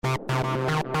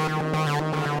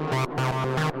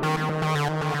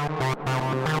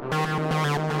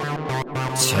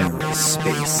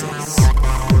TerraSpaces.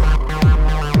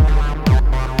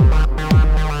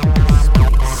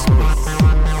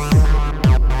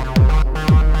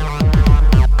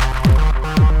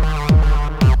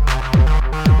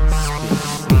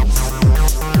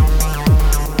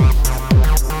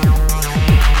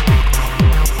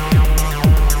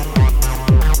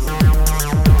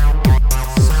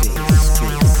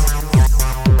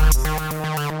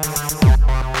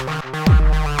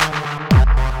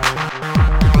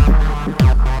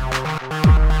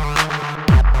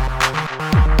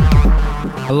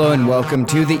 Hello and welcome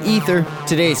to The Ether.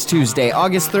 Today is Tuesday,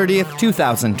 August 30th,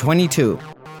 2022.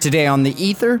 Today on The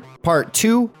Ether, part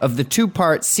 2 of the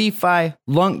two-part Cephii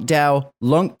LUNC DAO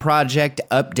LUNC project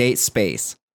update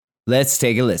space. Let's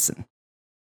take a listen.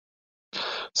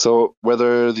 So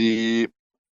whether the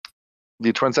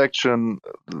transaction,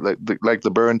 like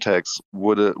the burn tax,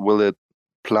 will it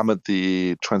plummet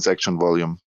the transaction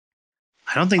volume?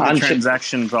 I don't think the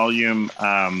transaction volume,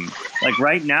 like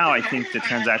right now, I think the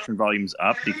transaction volume's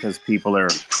up because people are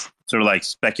sort of like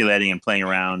speculating and playing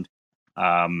around.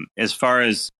 As far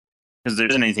as, because there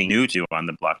isn't anything new to on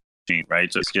the blockchain,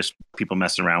 right? So it's just people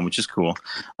messing around, which is cool.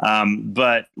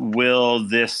 But will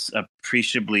this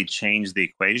appreciably change the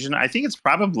equation? I think it's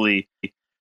probably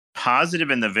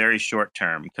positive in the very short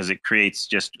term because it creates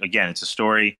just, again, it's a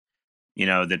story,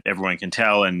 that everyone can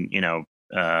tell, and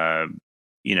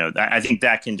I think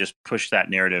that can just push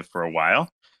that narrative for a while.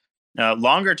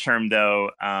 Longer term, though,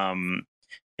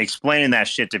 explaining that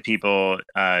shit to people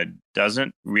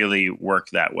doesn't really work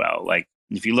that well. Like,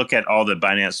 if you look at all the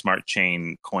Binance Smart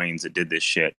Chain coins that did this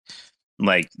shit,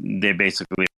 like,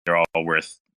 they're all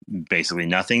worth basically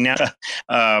nothing now.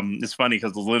 It's funny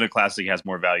because the Luna Classic has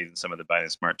more value than some of the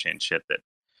Binance Smart Chain shit that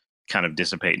kind of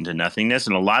dissipate into nothingness.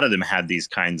 And a lot of them had these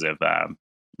kinds of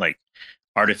like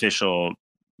artificial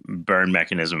burn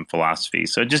mechanism philosophy.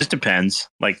 So it just depends.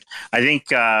 Like, I think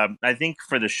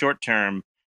for the short term,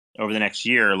 over the next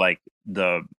year, like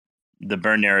the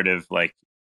burn narrative, like,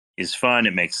 is fun.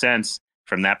 It makes sense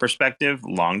from that perspective.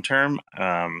 Long term,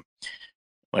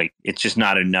 like, it's just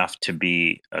not enough to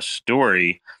be a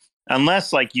story,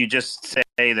 unless, like, you just say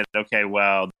that, okay,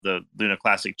 well, the Luna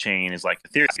Classic chain is like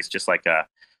Ethereum. It's just like a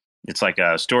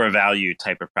store of value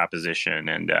type of proposition.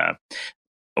 And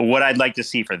what I'd like to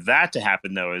see for that to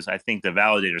happen, though, is I think the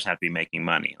validators have to be making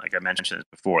money. Like I mentioned this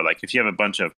before, like if you have a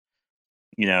bunch of,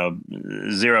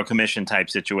 zero commission type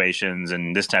situations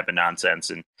and this type of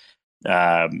nonsense, and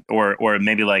or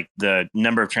maybe like the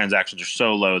number of transactions are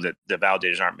so low that the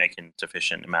validators aren't making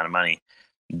sufficient amount of money,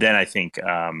 then I think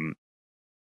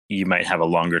you might have a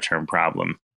longer term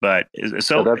problem. But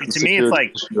so to me, it's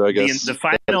like the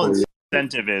final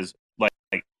incentive is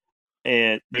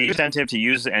the incentive to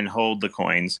use and hold the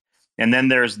coins. And then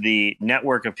there's the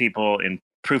network of people in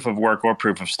proof of work or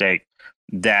proof of stake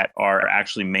that are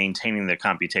actually maintaining the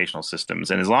computational systems.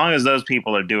 And as long as those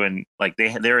people are doing, like,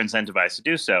 they're incentivized to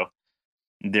do so,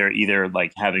 they're either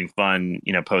like having fun,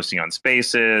 posting on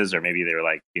spaces, or maybe they're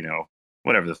like,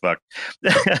 whatever the fuck.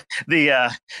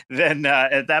 Then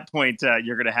at that point,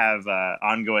 you're going to have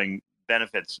ongoing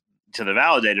benefits to the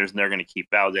validators, and they're going to keep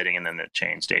validating, and then the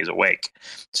chain stays awake.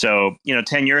 So,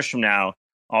 10 years from now,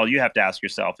 all you have to ask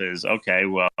yourself is, okay,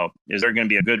 well, is there going to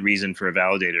be a good reason for a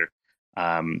validator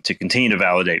to continue to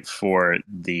validate for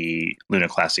the Luna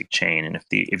Classic chain? And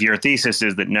if your thesis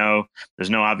is that no, there's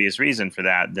no obvious reason for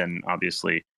that, then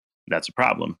obviously that's a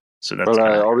problem. So that's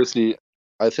obviously,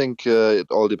 I think it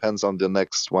all depends on the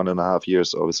next 1.5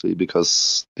 years, obviously,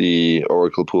 because the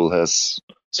Oracle pool has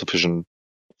sufficient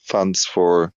funds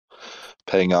for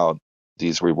paying out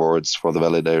these rewards for the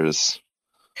validators.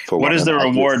 What does the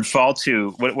reward fall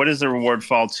to? What does the reward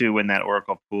fall to when that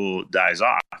Oracle pool dies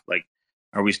off? Like,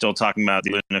 are we still talking about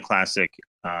the Luna Classic?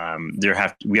 We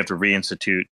have to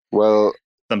reinstitute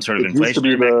some sort of inflation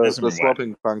mechanism. The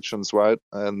swapping functions, right,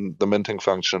 and the minting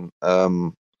function.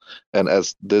 And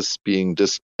as this being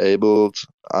disabled,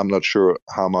 I'm not sure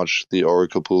how much the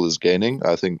Oracle pool is gaining.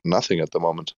 I think nothing at the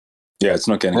moment. Yeah, it's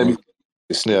not gaining.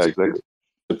 Yeah, exactly.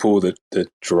 The pool that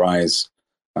dries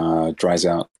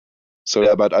out. So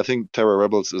yeah, but I think Terra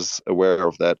Rebels is aware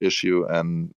of that issue,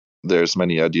 and there's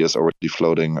many ideas already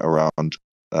floating around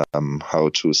how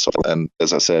to solve. And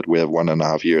as I said, we have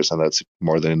 1.5 years, and that's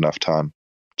more than enough time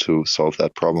to solve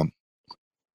that problem.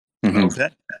 Mm-hmm. Okay,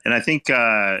 and I think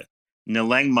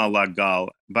Nilengma.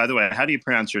 By the way, how do you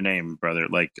pronounce your name, brother?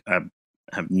 Like, I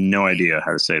have no idea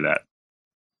how to say that.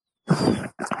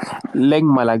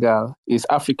 Leng is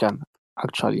African,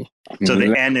 actually. So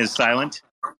the N is silent?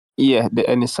 Yeah, the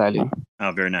N is silent.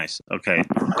 Oh, very nice. Okay.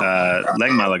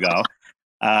 Leng Malagal.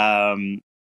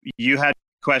 You had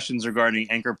questions regarding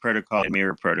Anchor Protocol and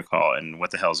Mirror Protocol and what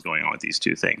the hell's going on with these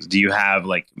two things. Do you have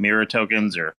like Mirror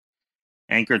tokens or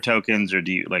Anchor tokens, or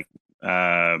do you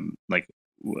are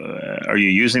you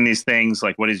using these things?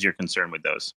 Like, what is your concern with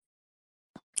those?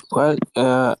 Well,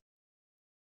 I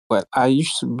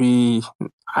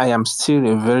am still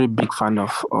a very big fan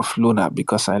of Luna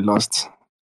because I lost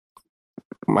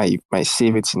my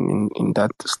savings in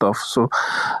that stuff. So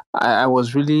I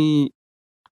was really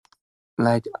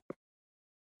like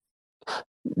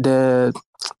the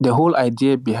whole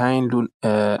idea behind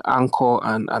Anchor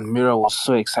and Mirror was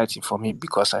so exciting for me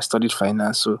because I studied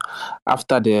finance. So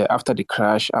after the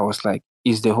crash, I was like,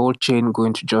 is the whole chain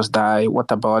going to just die?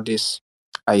 What about these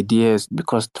ideas?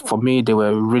 Because for me, they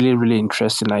were really, really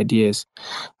interesting ideas.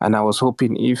 And I was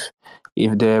hoping if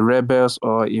the rebels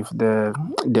or if the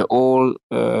old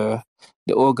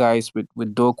guys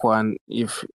with Do Kwon,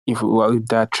 if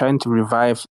they're trying to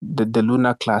revive the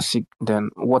Luna Classic, then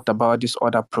what about these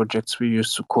other projects we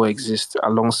used to coexist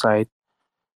alongside?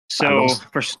 So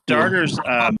for starters,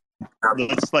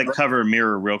 let's cover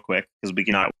Mirror real quick because we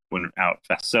cannot win out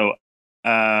fast. So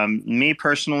me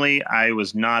personally, I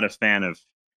was not a fan of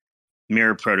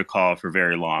Mirror Protocol for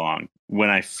very long. When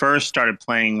I first started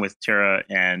playing with Terra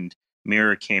and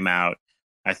Mirror came out,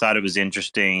 I thought it was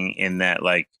interesting in that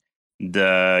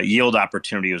the yield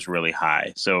opportunity was really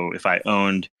high. So if I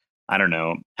owned, I don't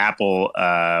know, Apple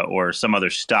or some other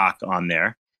stock on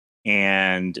there,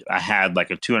 and I had a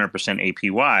 200%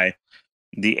 APY,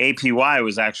 the APY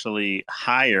was actually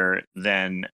higher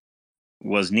than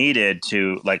was needed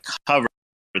to cover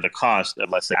the cost of,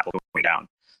 let's say, Apple going down.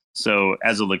 So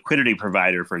as a liquidity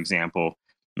provider, for example,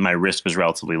 my risk was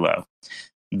relatively low.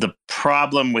 The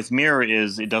problem with Mirror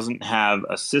is it doesn't have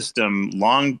a system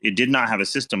it did not have a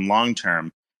system long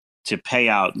term to pay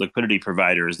out liquidity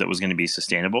providers that was going to be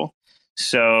sustainable.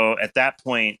 So at that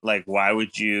point, why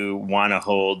would you want to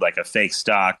hold a fake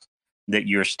stock that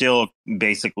you're still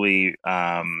basically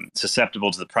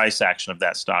susceptible to the price action of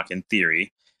that stock in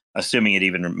theory, assuming it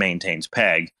even maintains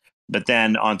peg. But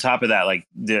then on top of that,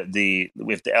 if the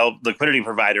liquidity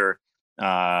provider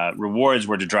rewards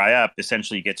were to dry up,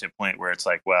 essentially you get to a point where it's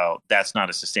well, that's not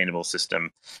a sustainable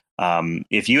system.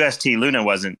 If UST Luna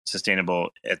wasn't sustainable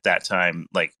at that time,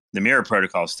 the Mirror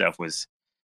Protocol stuff was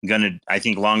gonna, I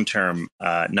think, long term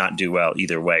not do well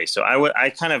either way. So I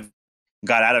kind of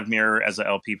got out of Mirror as an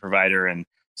LP provider and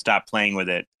stopped playing with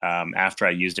it after I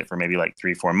used it for maybe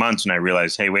 3-4 months, and I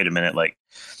realized, hey, wait a minute,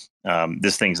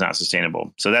 this thing's not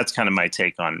sustainable. So that's kind of my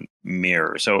take on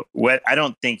Mirror. So I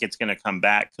don't think it's going to come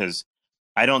back because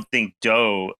I don't think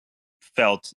Doe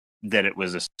felt that it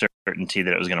was a certainty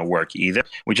that it was going to work either,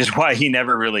 which is why he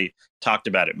never really talked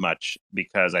about it much,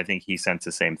 because I think he sensed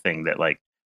the same thing, that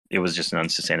it was just an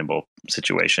unsustainable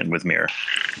situation with Mirror.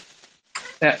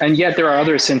 And yet there are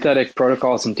other synthetic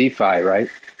protocols in DeFi, right?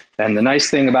 And the nice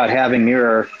thing about having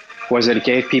Mirror was that it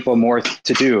gave people more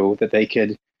to do, that they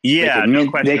could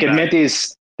mint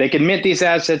these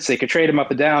assets, they could trade them up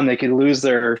and down, they could lose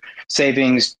their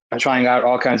savings by trying out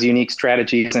all kinds of unique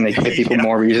strategies, and they give people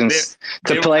more reasons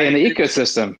to play in the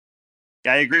ecosystem.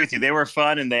 I agree with you. They were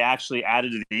fun, and they actually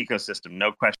added to the ecosystem,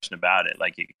 no question about it.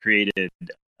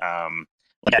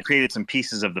 It created some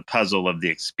pieces of the puzzle of the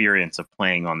experience of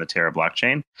playing on the Terra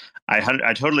blockchain.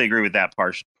 I totally agree with that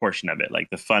portion of it.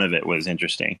 The fun of it was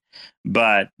interesting,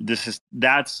 but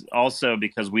that's also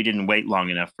because we didn't wait long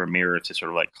enough for Mirror to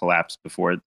sort of collapse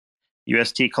before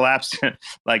UST collapsed.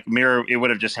 Mirror, it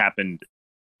would have just happened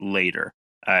later.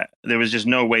 There was just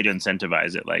no way to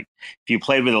incentivize it. If you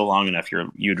played with it long enough,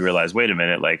 you'd realize, wait a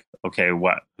minute, okay,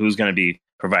 who's going to be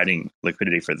providing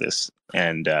liquidity for this?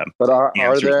 And but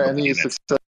are there any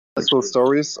successful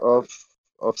stories of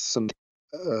some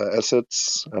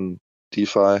assets and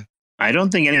DeFi? I don't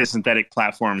think any of the synthetic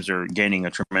platforms are gaining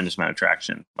a tremendous amount of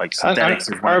traction. Synthetics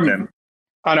is one of them.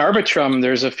 On Arbitrum,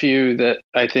 there's a few that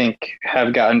I think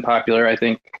have gotten popular. I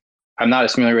think I'm not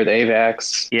as familiar with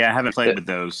AVAX. Yeah, I haven't played with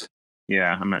those.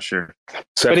 Yeah, I'm not sure.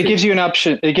 But it gives you an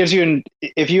option. It gives you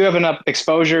if you have enough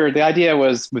exposure. The idea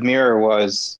with Mirror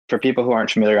was, for people who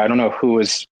aren't familiar, I don't know who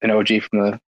was an OG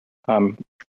from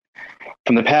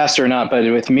the past or not, but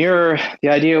with Mirror, the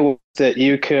idea was that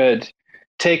you could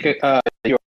take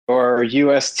your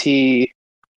UST,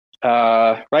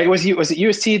 right? Was it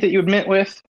UST that you would mint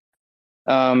with?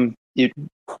 Take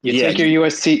your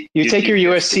UST, take your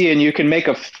UST, and you can make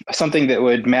something that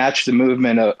would match the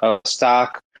movement of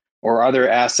stock or other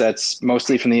assets,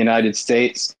 mostly from the United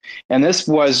States. And this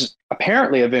was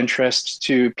apparently of interest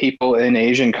to people in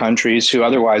Asian countries who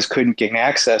otherwise couldn't gain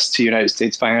access to United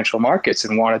States financial markets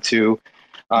and wanted to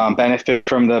benefit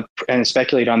from and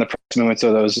speculate on the price movements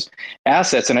of those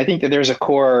assets. And I think that there's a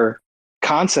core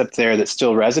concept there that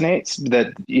still resonates,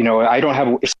 that, I don't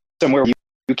have somewhere where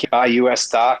you can buy US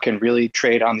stock and really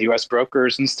trade on the US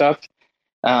brokers and stuff.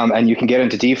 And you can get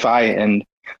into DeFi and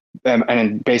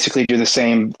basically do the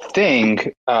same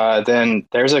thing. Then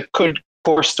there's a good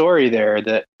core story there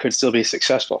that could still be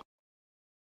successful.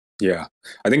 Yeah.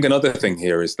 I think another thing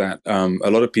here is that a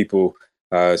lot of people,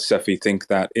 Cephii, think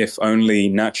that if only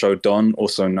Nacho Don,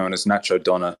 also known as Nacho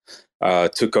Donna,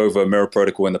 took over Mirror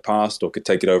Protocol in the past or could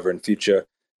take it over in future,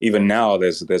 even now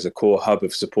there's a core hub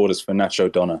of supporters for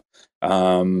Nacho Donna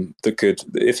that could,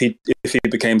 if he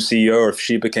became CEO or if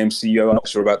she became CEO, I'm not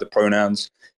sure about the pronouns,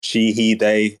 she, he,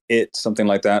 they, it, something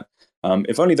like that.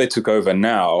 If only they took over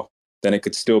now, then it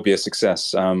could still be a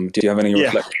success. Do you have any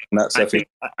reflection on that, Cephii?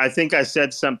 I think I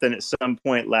said something at some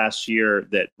point last year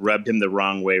that rubbed him the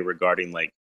wrong way regarding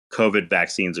like COVID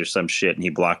vaccines or some shit, and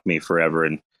he blocked me forever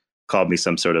and called me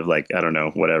some sort of like, I don't know,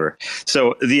 whatever.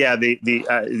 So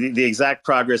the exact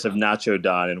progress of Nacho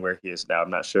Don and where he is now,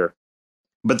 I'm not sure.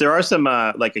 But there are some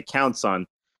like accounts on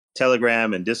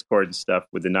Telegram and Discord and stuff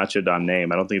with the Nacho Don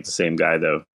name. I don't think it's the same guy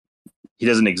though. He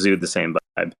doesn't exude the same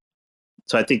vibe.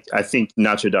 So I think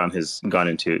Nacho Don has gone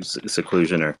into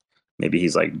seclusion, or maybe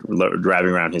he's like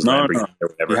driving around his Lamborghini or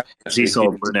whatever. He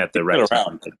sold at the right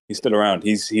time. He's still around.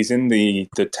 He's in the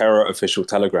Terra official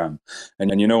Telegram, and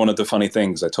one of the funny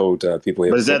things I told people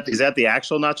here. But is that the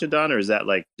actual Nacho Don, or is that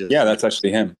like? Yeah, that's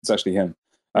actually him. It's actually him.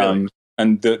 Really?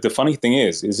 And the funny thing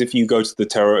is if you go to the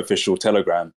Terra official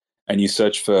Telegram and you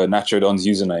search for Nacho Don's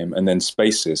username and then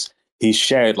spaces, he's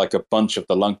shared like a bunch of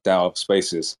the LUNC DAO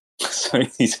spaces. So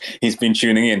he's been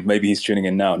tuning in. Maybe he's tuning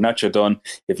in now. Nacho Don,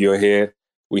 if you're here,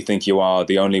 we think you are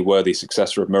the only worthy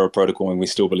successor of Mirror Protocol, and we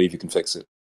still believe you can fix it.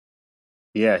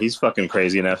 Yeah, he's fucking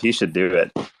crazy enough. He should do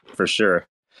it for sure.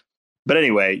 But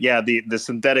anyway, yeah, the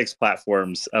synthetics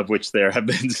platforms, of which there have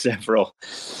been several,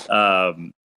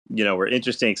 were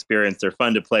interesting experience. They're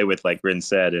fun to play with, like Rin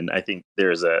said, and I think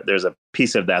there's a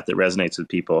piece of that resonates with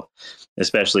people,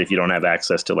 especially if you don't have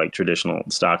access to like traditional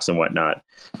stocks and whatnot.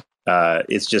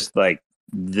 It's just like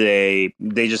they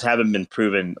just haven't been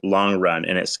proven long run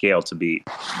and at scale to be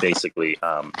basically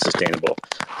sustainable.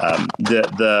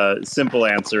 The simple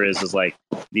answer is like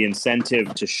the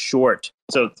incentive to short.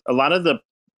 So a lot of the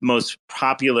most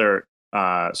popular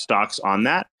stocks on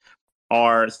that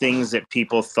are things that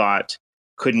people thought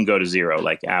couldn't go to zero,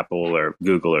 like Apple or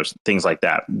Google or things like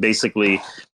that. Basically,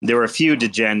 there were a few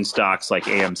degen stocks like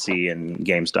AMC and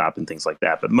GameStop and things like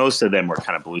that, but most of them were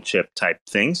kind of blue chip type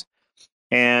things.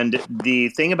 And the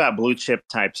thing about blue chip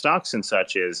type stocks and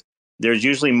such is there's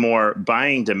usually more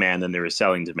buying demand than there is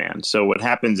selling demand. So what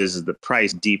happens is the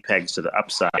price depegs to the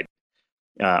upside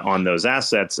on those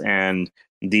assets, and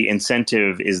the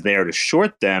incentive is there to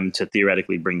short them to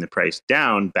theoretically bring the price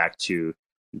down back to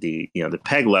the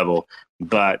peg level.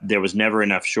 But there was never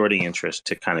enough shorting interest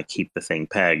to kind of keep the thing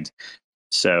pegged.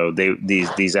 So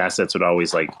these assets would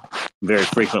always like very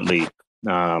frequently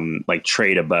like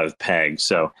trade above peg.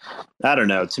 So I don't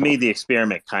know. To me, the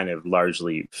experiment kind of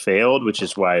largely failed, which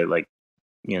is why like,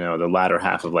 the latter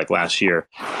half of like last year,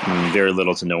 very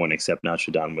little to no one except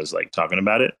Nacho Don was like talking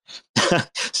about it.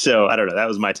 So I don't know. That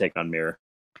was my take on Mirror.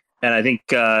 And I think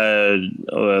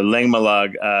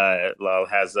Lengmalog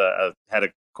has had a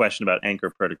question about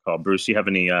Anchor Protocol. Bruce, you have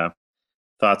any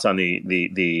thoughts on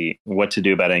the what to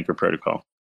do about Anchor Protocol?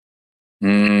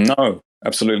 No,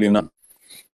 absolutely not.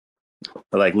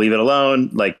 Like leave it alone,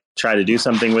 like try to do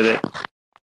something with it.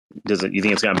 You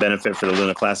think it's going to benefit for the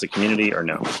Luna Classic community or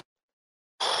no?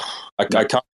 I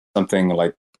can't something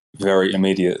like very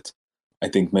immediate. I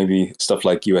think maybe stuff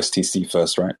like USTC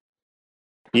first, right?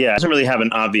 Yeah, it doesn't really have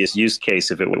an obvious use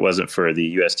case if it wasn't for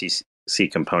the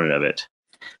USTC component of it.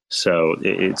 So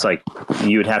it's like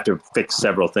you would have to fix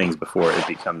several things before it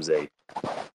becomes a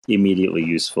immediately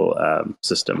useful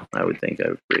system. I would think. I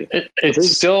would agree.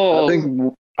 It's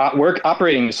still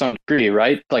operating to some degree,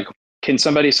 right? Like, can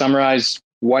somebody summarize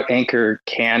what Anchor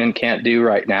can and can't do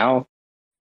right now?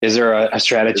 Is there a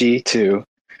strategy to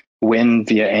win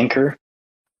via Anchor?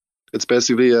 It's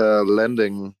basically a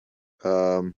lending,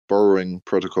 borrowing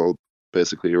protocol,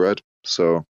 basically, right?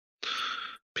 So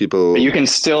people... But you can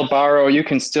still borrow, you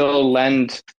can still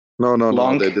lend... No.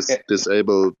 They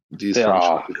disabled these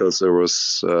functions because there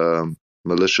was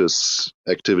malicious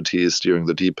activities during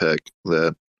the DPEG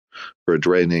that were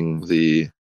draining the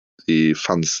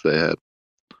funds they had.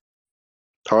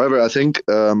 However, I think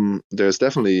there's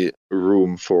definitely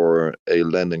room for a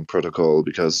lending protocol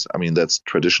because, I mean, that's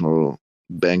traditional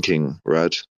banking,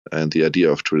 right? And the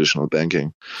idea of traditional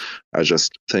banking. I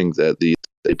just think that the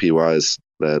APYs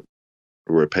that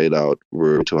were paid out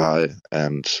were too high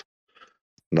and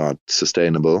not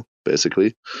sustainable,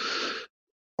 basically.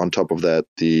 On top of that,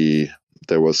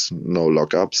 there was no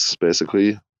lockups,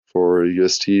 basically, for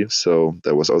UST, so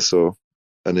that was also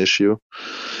an issue.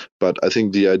 But I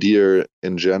think the idea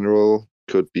in general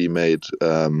could be made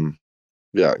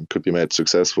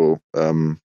successful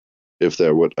if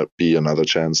there would be another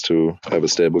chance to have a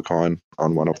stable coin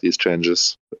on one of these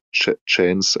chains.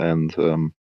 And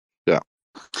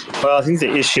Well, I think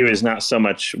the issue is not so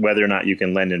much whether or not you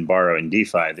can lend and borrow in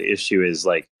DeFi. The issue is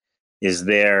like, is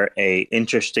there a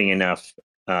interesting enough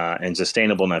and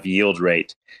sustainable enough yield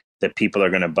rate that people are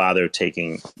going to bother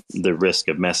taking the risk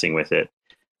of messing with it?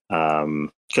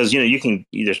 Because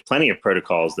there's plenty of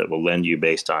protocols that will lend you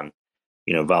based on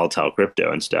volatile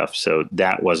crypto and stuff. So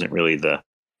that wasn't really the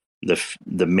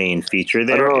main feature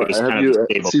there. It was kind of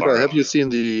a stable have you seen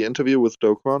the interview with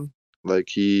Do Kwon? Like,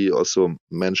 he also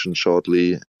mentioned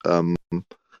shortly about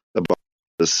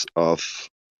this of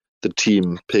the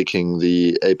team picking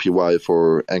the APY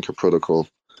for Anchor Protocol.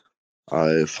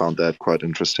 I found that quite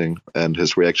interesting, and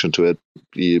his reaction to it,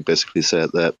 he basically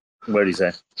said that. What did he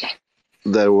say?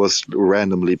 That was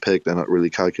randomly picked and not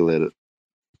really calculated.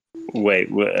 Wait,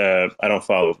 I don't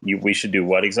follow. We should do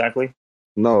what exactly?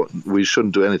 No, we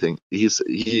shouldn't do anything. He's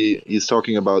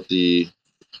talking about the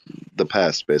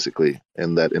past, basically,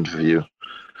 in that interview,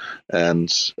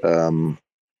 and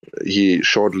he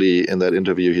shortly in that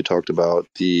interview he talked about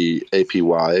the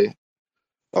APY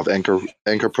of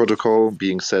Anchor Protocol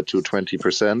being set to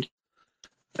 20%,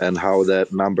 and how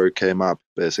that number came up,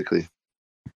 basically.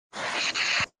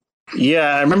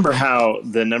 Yeah, I remember how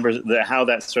the numbers, how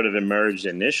that sort of emerged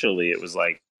initially. It was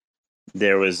like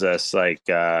there was this they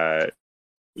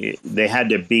had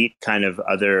to beat kind of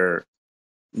other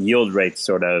yield rates,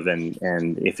 sort of, and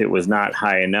if it was not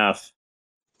high enough,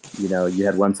 you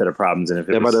had one set of problems, and if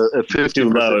it was a 50% too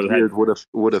low, yield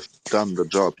would have done the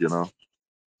job,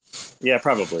 Yeah,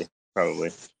 probably,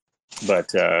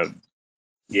 but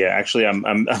yeah, actually,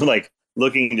 I'm like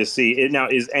looking to see it now.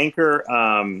 Is Anchor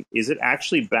is it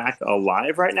actually back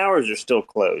alive right now, or is it still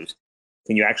closed?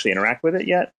 Can you actually interact with it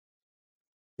yet?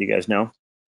 Do you guys know?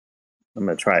 I'm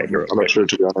gonna try it here. I'm not sure,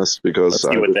 to be honest, because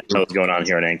let's see what the hell is going on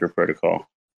here on Anchor Protocol.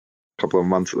 A couple of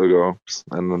months ago,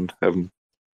 and then haven't.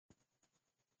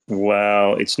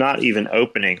 Well, it's not even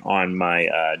opening on my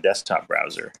desktop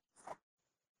browser.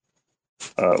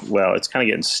 Well, it's kind of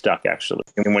getting stuck, actually.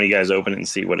 And when you guys open it and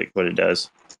see what it does,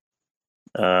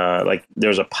 like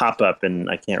there's a pop up and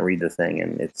I can't read the thing,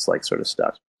 and it's like sort of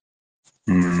stuck.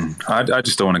 I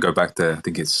just don't want to go back there. I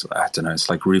think it's it's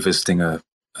like revisiting an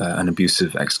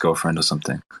abusive ex-girlfriend or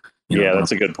something. Yeah,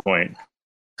 that's a good point.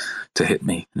 To hit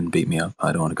me and beat me up,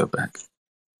 I don't want to go back.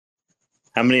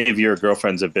 How many of your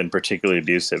girlfriends have been particularly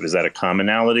abusive? Is that a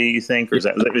commonality, you think, or is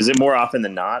it more often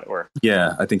than not? Or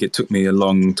yeah, I think it took me a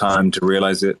long time to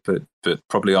realize it, but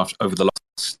probably over the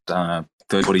last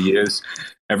 30, 40 years,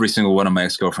 every single one of my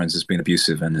ex-girlfriends has been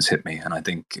abusive and has hit me. And I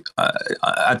think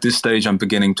at this stage, I'm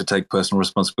beginning to take personal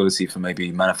responsibility for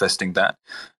maybe manifesting that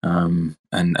and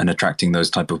attracting those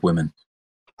type of women.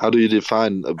 How do you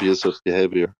define abusive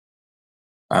behavior?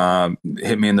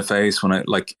 Hit me in the face when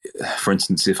for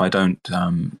instance, if I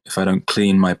don't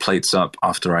clean my plates up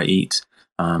after I eat,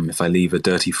 if I leave a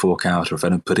dirty fork out, or if I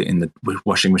don't put it in the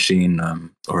washing machine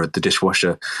or the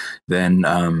dishwasher, then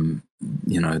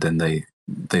then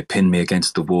they pin me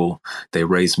against the wall. They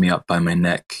raise me up by my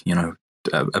neck,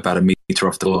 about a meter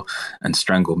off the floor, and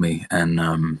strangle me.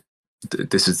 And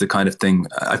this is the kind of thing.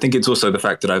 I think it's also the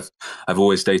fact that I've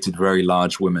always dated very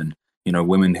large women.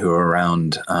 Women who are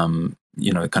around.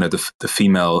 Kind of the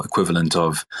female equivalent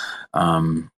of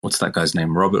what's that guy's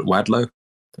name? Robert Wadlow.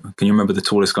 Can you remember the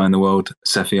tallest guy in the world?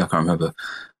 Cephii? I can't remember.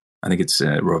 I think it's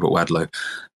Robert Wadlow.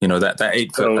 That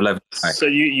 8'11" guy. So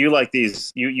you like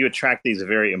these? You attract these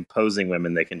very imposing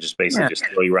women that can just basically just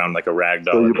throw you around like a rag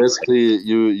doll. So you basically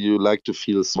you like to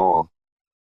feel small.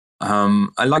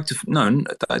 I like to. No,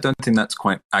 I don't think that's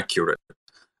quite accurate,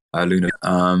 Luna.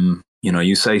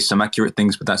 You say some accurate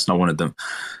things, but that's not one of them.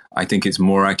 I think it's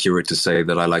more accurate to say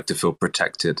that I like to feel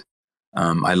protected.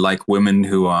 I like women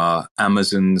who are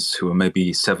Amazons, who are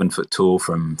maybe 7 foot tall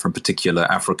from particular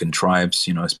African tribes,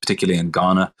 particularly in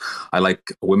Ghana. I like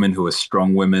women who are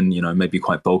strong women, maybe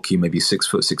quite bulky, maybe 6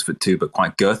 foot, 6'2", but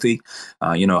quite girthy,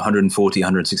 140,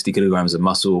 160 kilograms of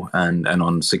muscle and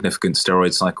on significant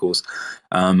steroid cycles.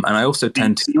 And I also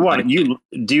tend to...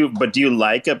 Do you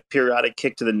like a periodic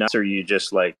kick to the nuts, or are you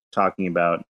just like talking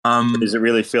about, does it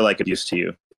really feel like abuse to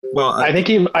you? Well, I think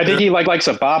he likes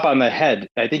a bop on the head.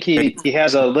 I think he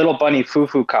has a little bunny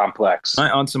foo-foo complex. I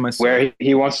answer myself. Where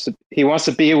he wants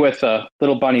to be with a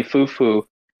little bunny foo-foo,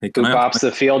 Hey, Who bops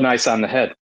the field nice on the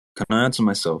head? Can I answer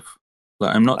myself?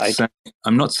 Like, I'm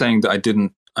not saying that I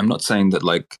didn't. I'm not saying that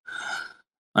like.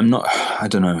 I'm not. I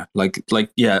don't know. Like.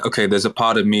 Yeah. Okay. There's a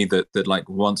part of me that like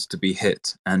wants to be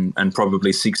hit and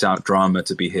probably seeks out drama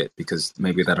to be hit because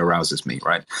maybe that arouses me,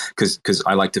 right? Because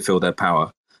I like to feel their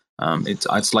power.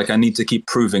 It's like I need to keep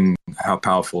proving how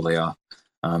powerful they are.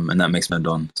 And that makes me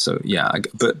on. So yeah,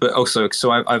 but also, so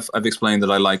I've explained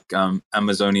that I like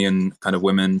Amazonian kind of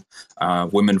women,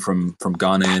 women from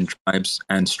Ghanaian tribes,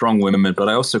 and strong women. But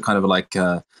I also kind of like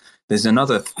there's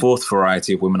another fourth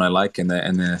variety of women I like, and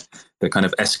they're kind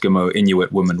of Eskimo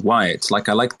Inuit women. Why? It's like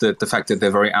I like the fact that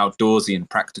they're very outdoorsy and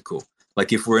practical.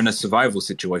 Like if we're in a survival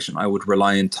situation, I would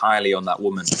rely entirely on that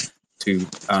woman to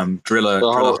drill a.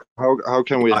 So how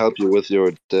can we help you with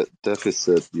your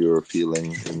deficit you're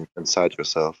feeling inside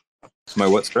yourself? My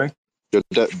what, sorry? Your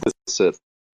deficit.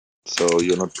 So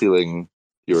you're not feeling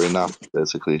you're enough,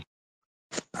 basically.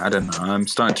 I don't know. I'm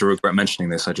starting to regret mentioning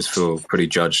this. I just feel pretty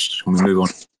judged. Can we move on,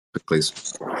 please?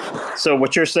 So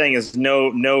what you're saying is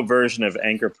no version of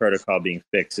Anchor Protocol being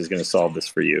fixed is going to solve this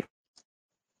for you.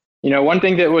 You know, one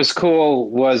thing that was cool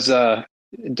was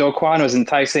Do Kwon was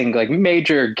enticing like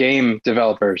major game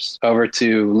developers over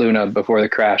to Luna before the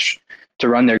crash to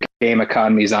run their game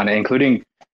economies on it, including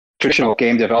traditional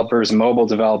game developers, mobile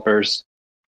developers.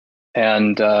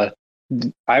 And I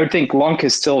would think LUNC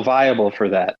is still viable for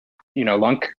that. You know,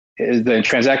 LUNC, the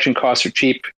transaction costs are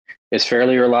cheap, it's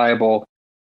fairly reliable.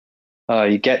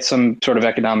 You get some sort of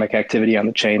economic activity on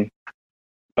the chain.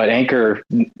 But Anchor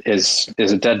is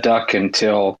a dead duck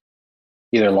until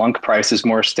either LUNC price is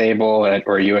more stable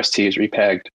or UST is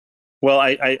repegged. Well,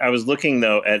 I was looking,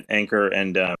 though, at Anchor,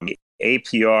 and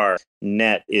APR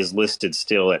net is listed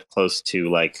still at close to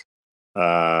like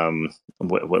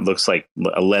what looks like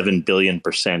 11 billion%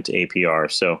 APR.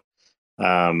 So,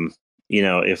 you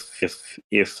know, if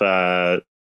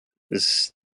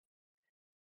this,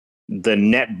 the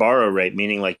net borrow rate,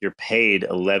 meaning like you're paid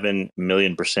 11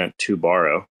 million% to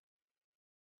borrow,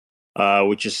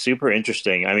 which is super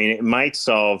interesting. I mean, it might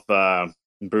solve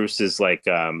Bruce's like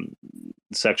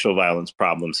sexual violence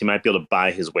problems. He might be able to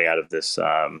buy his way out of this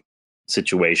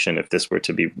situation if this were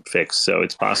to be fixed. So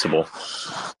it's possible.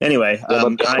 Anyway,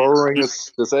 but borrowing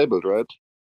is disabled, right?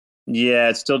 Yeah,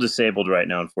 it's still disabled right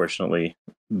now, unfortunately.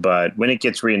 But when it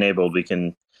gets re-enabled, we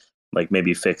can like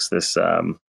maybe fix this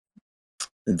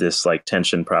this like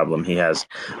tension problem he has.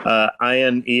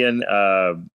 Ian,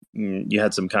 you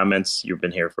had some comments. You've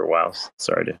been here for a while.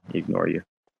 Sorry to ignore you.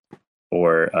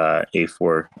 Or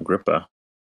A4 Grippa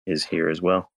is here as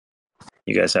well.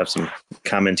 You guys have some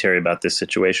commentary about this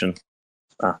situation?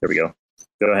 There we go.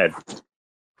 Go ahead.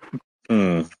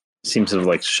 Seems to have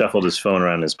like shuffled his phone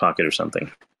around in his pocket or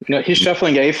something. No, he's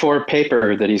shuffling A4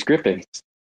 paper that he's gripping.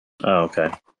 Oh,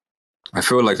 okay. I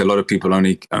feel like a lot of people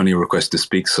only request to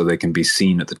speak so they can be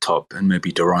seen at the top and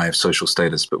maybe derive social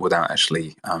status, but without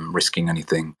actually risking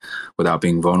anything, without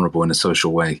being vulnerable in a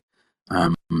social way.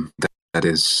 That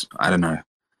is, I don't know.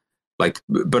 Like,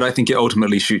 but I think it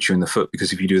ultimately shoots you in the foot,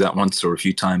 because if you do that once or a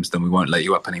few times, then we won't let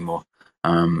you up anymore.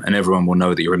 And everyone will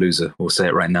know that you're a loser. We'll say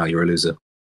it right now, you're a loser.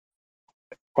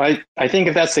 Well, I think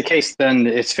if that's the case, then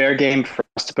it's fair game for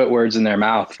us to put words in their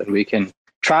mouth, and we can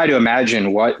try to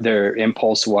imagine what their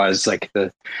impulse was, like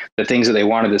the things that they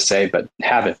wanted to say, but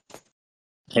have it.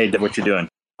 Hey, what you doing?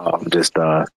 Just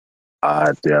I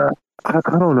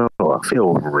don't know. I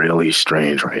feel really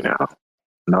strange right now.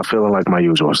 Not feeling like my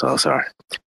usual self. Sorry.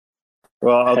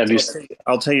 Well,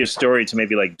 I'll tell you a story to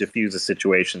maybe like diffuse the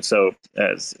situation. So,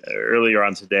 as earlier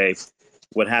on today,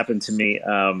 what happened to me?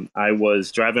 I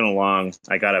was driving along.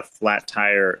 I got a flat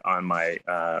tire on my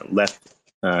left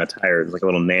tire, like a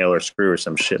little nail or screw or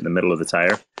some shit in the middle of the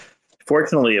tire.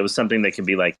 Fortunately, it was something that can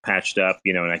be like patched up,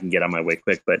 you know, and I can get on my way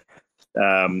quick. But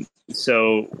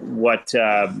so what,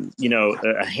 you know,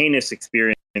 a heinous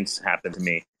experience happened to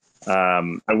me.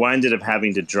 I winded up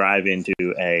having to drive into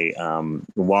a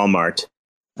Walmart.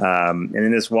 And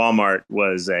in this Walmart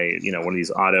was one of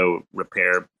these auto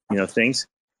repair, things.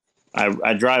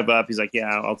 I drive up. He's like, yeah,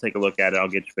 I'll take a look at it. I'll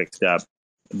get you fixed up.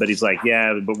 But he's like,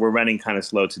 yeah, but we're running kind of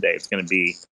slow today. It's going to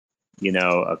be,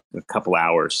 a couple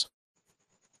hours.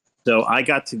 So I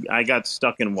got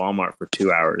stuck in Walmart for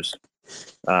 2 hours.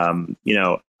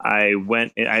 I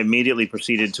immediately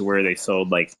proceeded to where they sold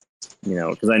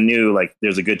because I knew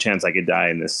there's a good chance I could die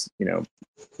in this,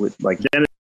 with then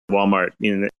Walmart,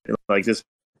 like this.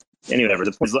 Anyway,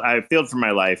 I feared for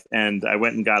my life, and I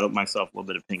went and got myself a little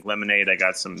bit of pink lemonade. I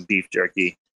got some beef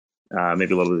jerky,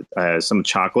 maybe a little some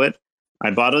chocolate. I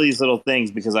bought all these little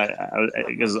things because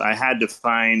I had to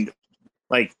find,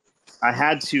 I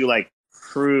had to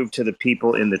prove to the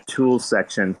people in the tools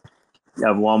section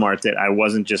of Walmart that I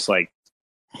wasn't just like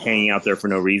hanging out there for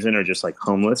no reason or just like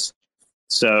homeless.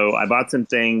 So I bought some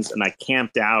things and I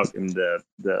camped out in the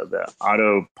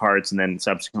auto parts and then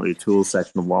subsequently the tools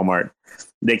section of Walmart.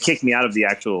 They kicked me out of the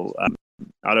actual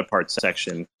auto parts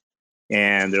section,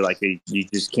 and they're like, "You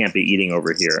just can't be eating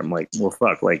over here." I'm like, "Well,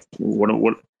 fuck! Like,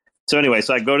 what?" So anyway,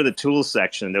 so I go to the tools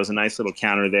section. There was a nice little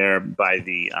counter there by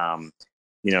the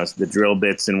the drill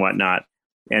bits and whatnot.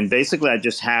 And basically, I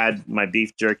just had my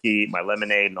beef jerky, my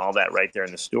lemonade, and all that right there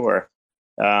in the store.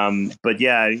 But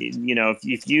yeah,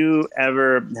 if you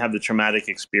ever have the traumatic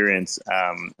experience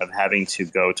of having to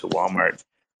go to Walmart,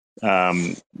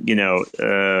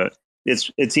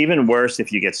 it's even worse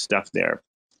if you get stuck there,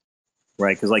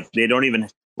 right? Because like they don't even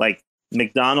like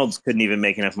McDonald's couldn't even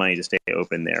make enough money to stay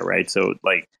open there, right? So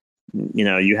like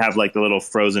you have like the little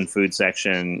frozen food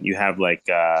section. You have like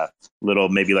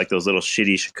maybe like those little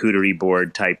shitty charcuterie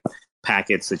board type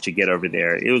packets that you get over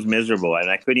there. It was miserable, and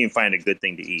I couldn't even find a good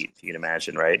thing to eat, if you can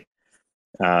imagine, right?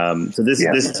 So this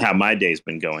is how my day's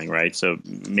been going, right? So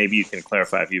maybe you can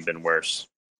clarify if you've been worse.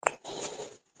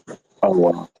 Oh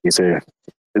well, you say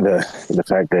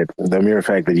the mere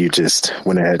fact that you just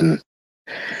went ahead and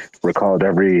recalled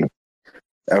every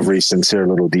sincere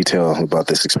little detail about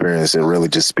this experience, it really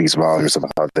just speaks volumes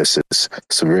about this has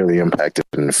severely impacted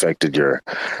and affected your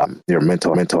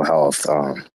mental health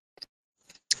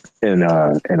in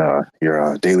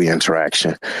your daily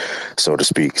interaction, so to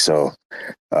speak. So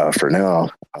for now,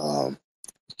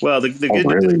 well, the good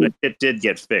news is it did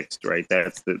get fixed, right?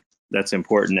 That's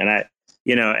important. And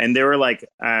and they were like,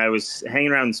 I was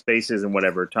hanging around in spaces and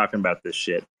whatever, talking about this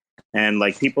shit. And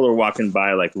like people are walking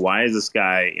by, like, why is this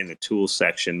guy in the tools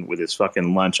section with his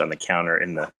fucking lunch on the counter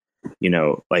in the,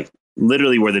 like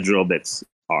literally where the drill bits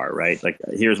are, right? Like,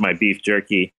 here's my beef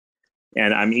jerky,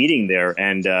 and I'm eating there,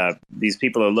 and these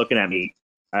people are looking at me.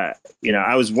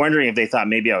 I was wondering if they thought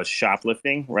maybe I was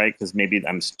shoplifting, right? Because maybe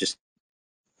I'm just.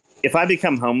 If I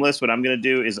become homeless, what I'm going to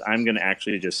do is I'm going to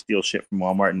actually just steal shit from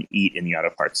Walmart and eat in the auto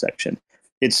parts section.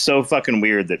 It's so fucking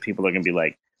weird that people are going to be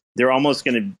like, they're almost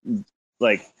going to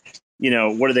like,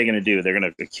 what are they going to do? They're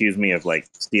going to accuse me of like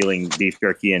stealing beef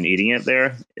jerky and eating it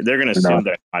there. They're going to assume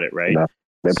that I got it, right?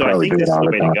 So I think this is the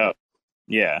way to go.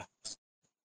 Yeah.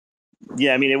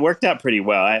 Yeah. I mean, it worked out pretty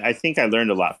well. I think I learned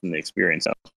a lot from the experience.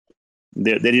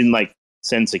 They didn't like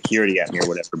send security at me or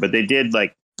whatever, but they did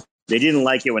like, they didn't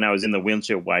like it when I was in the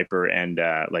windshield wiper and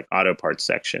like auto parts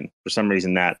section. For some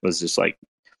reason, that was just like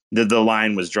the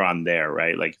line was drawn there,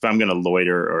 right? Like if I'm going to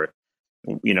loiter or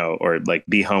like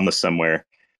be homeless somewhere,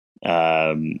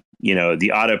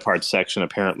 the auto parts section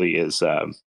apparently is,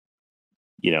 but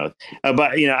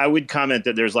I would comment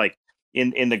that there's like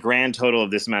in the grand total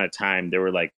of this amount of time, there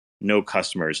were like no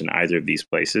customers in either of these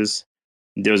places.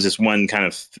 There was this one kind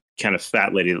of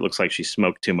fat lady that looks like she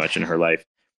smoked too much in her life.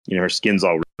 Her skin's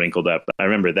all wrinkled up. I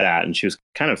remember that. And she was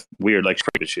kind of weird, like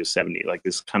she was 70, like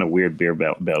this kind of weird beer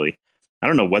belly. I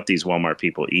don't know what these Walmart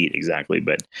people eat exactly,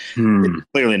 but it's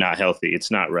clearly not healthy.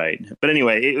 It's not right. But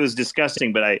anyway, it was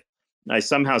disgusting, but I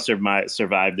somehow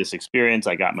survived this experience.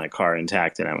 I got my car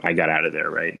intact and I got out of there,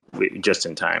 right? Just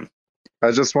in time.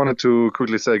 I just wanted to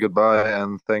quickly say goodbye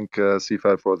and thank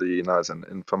Cephii for the nice and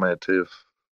informative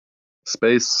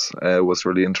space. It was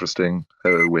really interesting.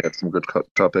 We had some good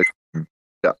topics.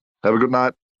 Yeah. Have a good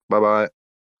night. Bye-bye.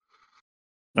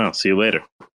 Oh, see you later.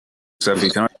 Cephii,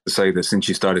 can I say that since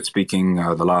you started speaking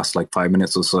the last 5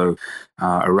 minutes or so,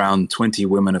 around 20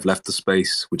 women have left the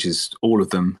space, which is all of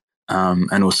them,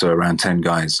 and also around 10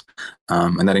 guys.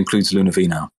 And that includes Luna V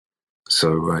now.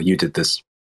 So you did this.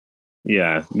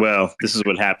 Yeah, well, this is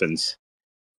what happens.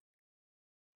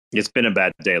 It's been a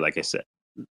bad day, like I said.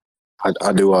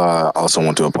 I do also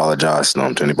want to apologize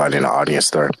to anybody in the audience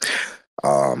there.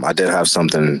 I did have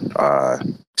something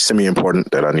semi-important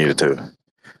that I needed to,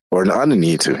 or I didn't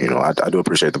need to. I do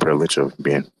appreciate the privilege of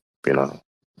being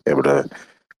able to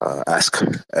ask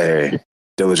a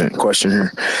diligent question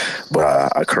here,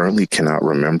 but I currently cannot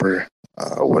remember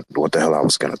what the hell I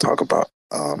was going to talk about.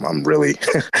 I'm really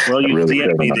well. You really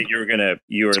DM'd me that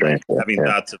you were like having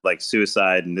thoughts of like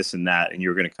suicide and this and that, and you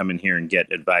were going to come in here and get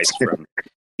advice from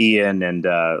Ian and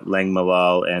Lang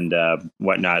Malal and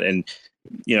whatnot, and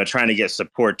trying to get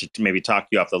support to maybe talk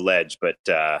you off the ledge, but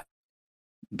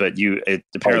you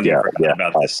apparently forgot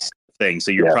about this thing,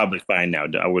 so you're probably fine now.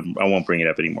 I won't bring it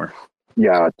up anymore.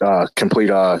 Yeah,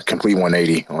 complete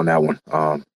 180 on that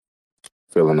one.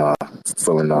 Feeling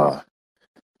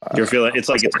you're feeling it's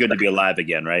like it's good to be alive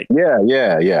again, right?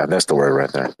 Yeah. That's the word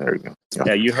right there. There you go.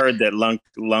 Yeah, you heard that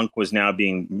LUNC was now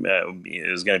being it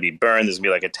was going to be burned. There's going to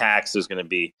be like a tax. There's going to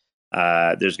be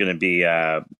There's going to be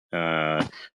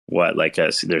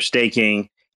there's staking,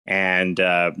 and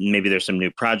maybe there's some new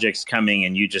projects coming,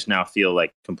 and you just now feel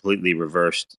like completely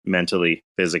reversed mentally,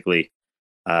 physically,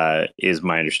 is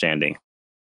my understanding.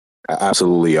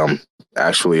 Absolutely.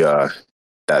 Actually,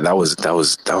 that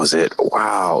was it.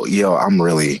 Wow. Yo, I'm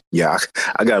really, I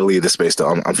gotta leave the space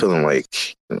though. I'm feeling like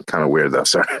kind of weird though.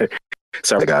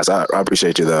 Sorry guys. I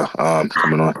appreciate you though.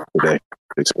 Coming on today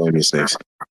to explain these things.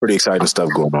 Pretty exciting stuff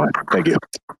going on. Thank you.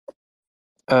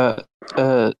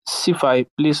 Cephii,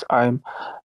 please,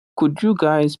 could you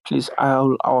guys please, I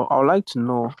would like to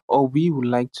know, or we would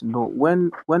like to know,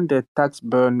 when the tax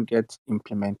burn gets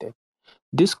implemented,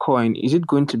 this coin, is it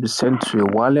going to be sent to a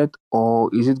wallet, or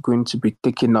is it going to be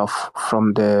taken off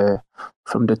from the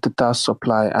total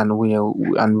supply, and we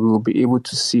will be able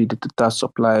to see the total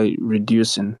supply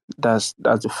reducing? That's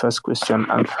the first question.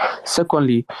 And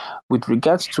secondly, with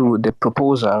regards to the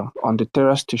proposal on the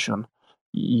Terra station,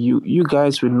 you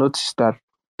guys will notice that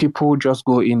people just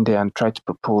go in there and try to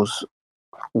propose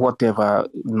whatever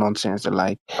nonsense they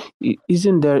like.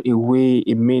 Isn't there a way,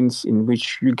 a means in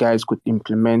which you guys could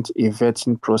implement a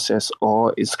vetting process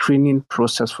or a screening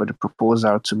process for the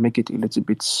proposal to make it a little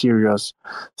bit serious?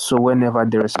 So whenever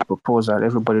there is a proposal,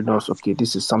 everybody knows, okay,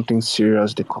 this is something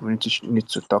serious the community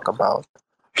needs to talk about.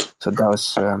 So that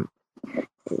was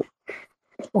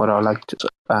what I would like to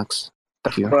ask.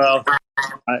 Thank you. Well,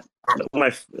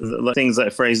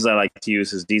 phrases I like to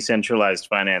use is decentralized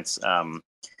finance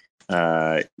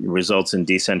results in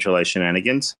decentralized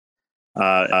shenanigans.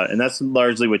 And that's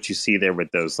largely what you see there with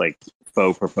those like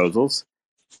faux proposals.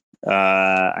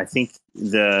 I think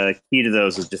the key to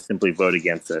those is just simply vote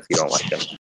against them if you don't like them.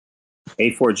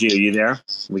 A4G, are you there?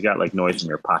 We got like noise in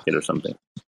your pocket or something.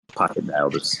 Pocket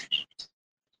dialers.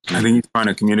 I think he's trying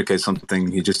to communicate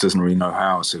something. He just doesn't really know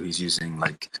how. So he's using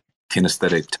like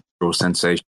kinesthetic temporal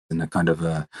sensations and a kind of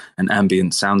an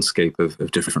ambient soundscape of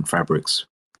different fabrics.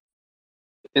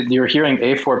 You're hearing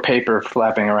A4 paper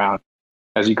flapping around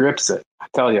as he grips it. I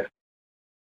tell you.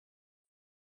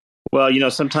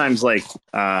 Well, sometimes like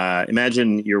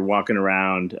imagine you're walking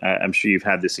around. I'm sure you've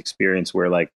had this experience where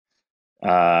like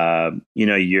your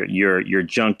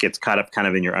junk gets caught up kind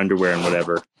of in your underwear and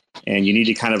whatever, and you need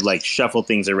to kind of like shuffle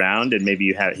things around. And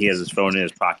maybe he has his phone in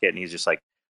his pocket and he's just like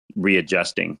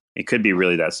readjusting. It could be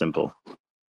really that simple.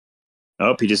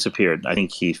 Oh, he disappeared. I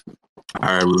think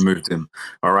I removed him.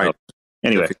 All right. Oh.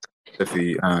 Anyway,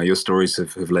 Cephii, your stories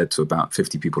have led to about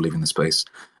 50 people leaving the space.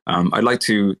 I'd like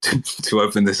to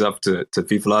open this up to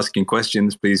people asking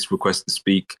questions. Please request to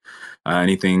speak.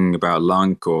 Anything about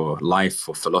LUNC or life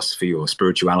or philosophy or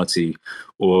spirituality,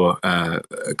 or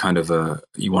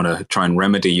you want to try and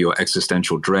remedy your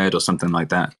existential dread or something like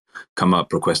that. Come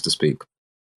up, request to speak.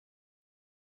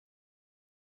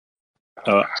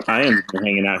 Ian's been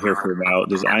hanging out here for a while.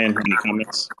 Does Ian have any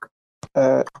comments?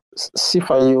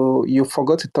 Cephii, you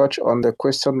forgot to touch on the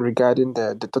question regarding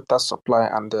the total supply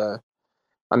and the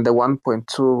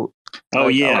 1.2. Oh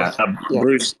yeah.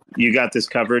 Bruce, you got this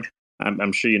covered.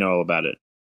 I'm sure you know all about it.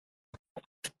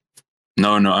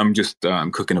 No, I'm just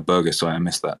I'm cooking a burger, so I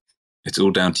missed that. It's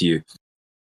all down to you.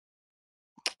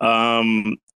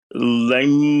 Malagal,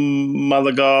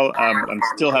 I'm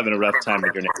still having a rough time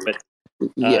with your name, but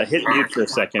hit mute for a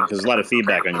second because there's a lot of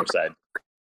feedback on your side.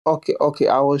 Okay.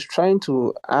 I was trying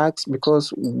to ask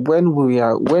because when we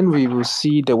will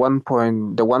see the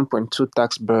 1.2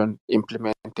 tax burn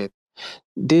implemented,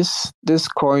 these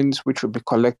coins which will be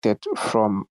collected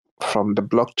from the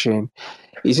blockchain,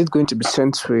 is it going to be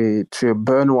sent to a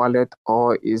burn wallet,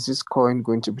 or is this coin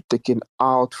going to be taken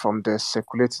out from the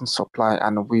circulating supply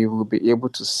and we will be able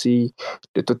to see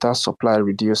the total supply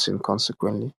reducing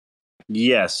consequently?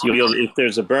 Yes, if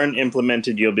there's a burn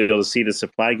implemented, you'll be able to see the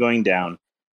supply going down.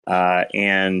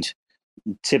 And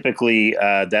typically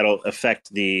that'll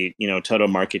affect the total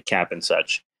market cap and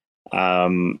such.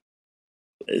 Whether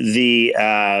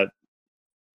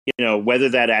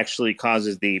that actually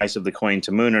causes the price of the coin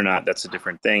to moon or not, that's a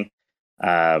different thing.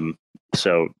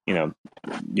 So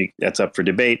that's up for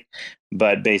debate.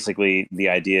 But basically, the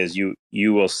idea is you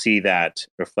will see that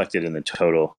reflected in the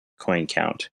total coin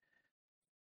count.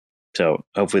 So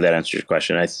hopefully that answers your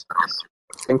question.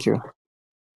 Thank you,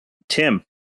 Tim.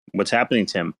 What's happening,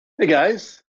 Tim? Hey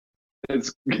guys,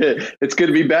 it's good. It's good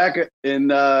to be back in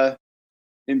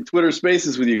Twitter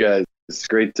Spaces with you guys. It's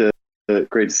great to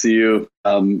see you.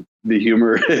 The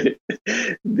humor, the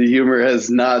humor has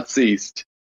not ceased.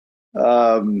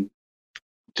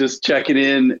 Just checking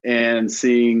in and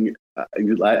seeing.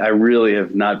 I really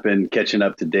have not been catching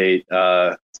up to date.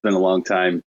 It's been a long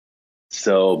time.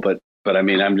 So, but I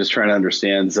mean, I'm just trying to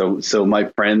understand. So my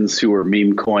friends who are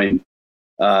meme coin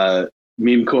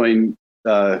meme coin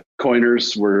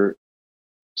coiners were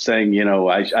saying,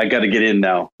 I got to get in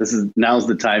now. Now's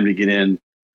the time to get in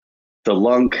the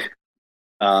LUNC.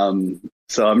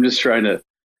 So I'm just trying to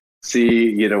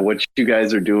see, what you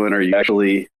guys are doing. Are you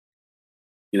actually,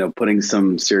 putting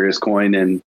some serious coin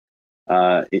in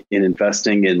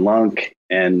investing in LUNC?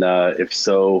 And if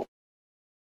so,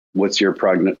 what's your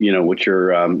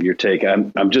your take?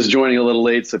 I'm just joining a little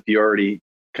late, so if you already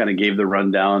kind of gave the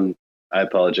rundown, I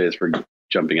apologize for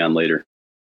jumping on later.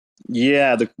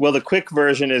 Yeah, the quick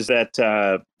version is that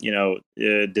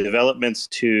developments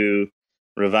to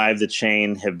revive the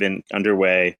chain have been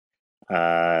underway.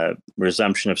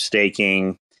 Resumption of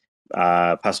staking,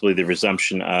 possibly the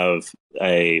resumption of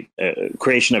a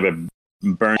creation of a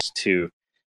burn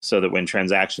so that when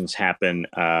transactions happen,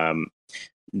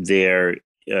 there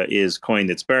is coin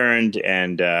that's burned.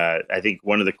 And I think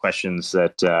one of the questions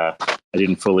that I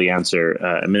didn't fully answer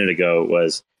a minute ago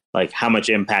was like, how much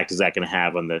impact is that going to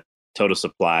have on the total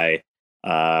supply?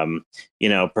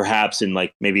 Perhaps in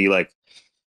maybe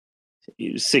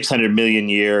 600 million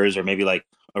years, or maybe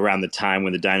around the time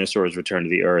when the dinosaurs return to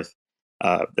the earth,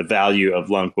 the value of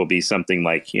LUNC will be something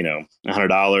like,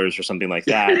 $100 or something like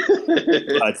that.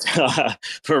 But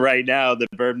for right now, the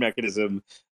burn mechanism,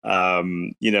 how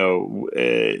much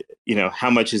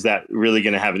is that really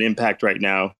going to have an impact right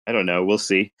now? I don't know. We'll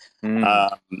see. Can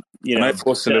I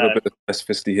force a little bit of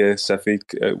specificity here,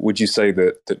 Cephii? Would you say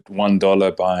that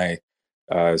 $1 by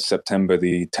September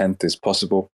the 10th is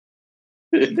possible?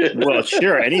 Well,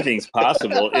 sure, anything's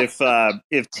possible.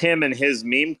 If Tim and his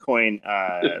meme coin,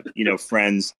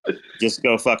 friends just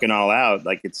go fucking all out,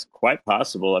 it's quite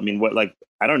possible. I mean,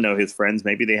 I don't know his friends.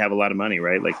 Maybe they have a lot of money,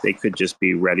 right? They could just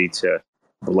be ready to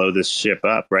blow this ship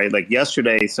up, right?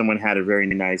 Yesterday, someone had a very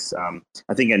nice. I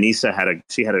think Anissa had a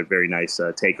very nice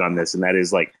take on this, and that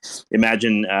is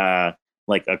imagine a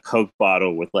Coke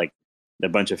bottle with a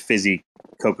bunch of fizzy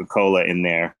Coca-Cola in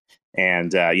there.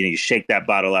 And, you shake that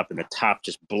bottle up and the top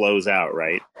just blows out,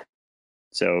 right?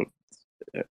 So,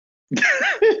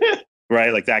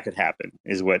 right, that could happen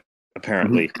is what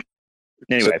apparently.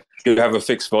 Mm-hmm. Anyway. So you have a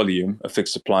fixed volume, a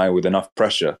fixed supply with enough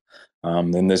pressure,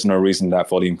 then there's no reason that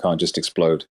volume can't just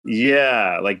explode.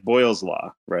 Yeah, like Boyle's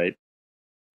law, right?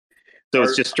 So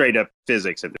it's just straight up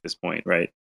physics at this point,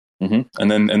 right? Mm-hmm.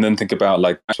 And then think about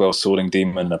Maxwell's sorting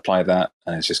demon and apply that,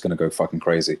 and it's just going to go fucking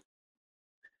crazy.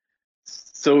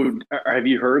 So, have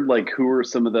you heard who are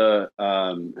some of the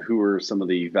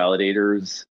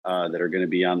validators that are going to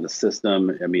be on the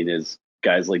system? I mean, is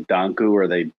guys like Danku, are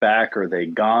they back? Are they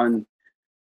gone?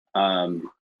 What are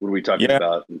we talking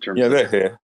about in terms? Yeah, they're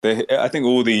here. I think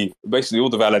basically all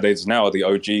the validators now are the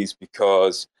OGs,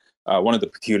 because one of the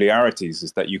peculiarities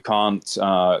is that you can't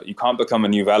become a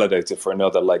new validator for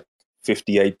another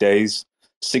 58 days.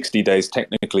 60 days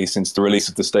technically since the release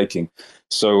of the staking.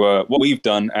 So what we've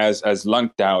done as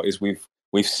LUNC DAO is we've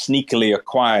sneakily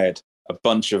acquired a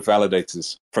bunch of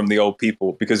validators from the old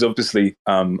people, because obviously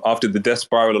after the death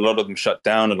spiral, a lot of them shut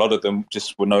down. A lot of them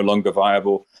just were no longer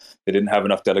viable. They didn't have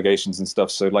enough delegations and stuff.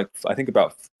 So I think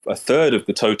about a third of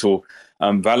the total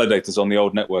validators on the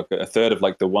old network, a third of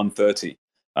the 130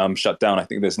 shut down. I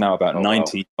think there's now about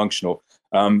 90 functional.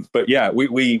 But yeah,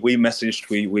 we messaged,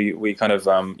 we kind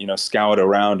of scoured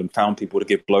around and found people to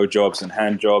give blow jobs and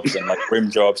hand jobs and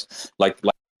rim jobs.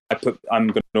 I'm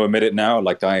going to admit it now.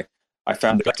 I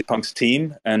found the Galactic Punks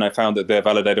team, and I found that their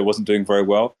validator wasn't doing very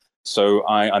well. So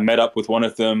I met up with one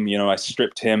of them. I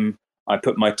stripped him. I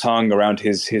put my tongue around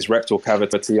his rectal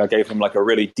cavity. I gave him a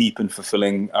really deep and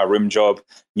fulfilling rim job.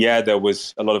 Yeah, there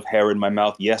was a lot of hair in my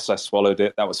mouth. Yes, I swallowed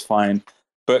it. That was fine.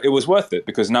 But it was worth it,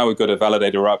 because now we've got a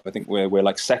validator up. I think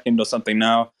we're second or something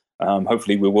now.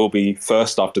 Hopefully we will be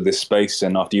first after this space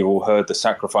and after you've all heard the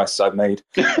sacrifices I've made.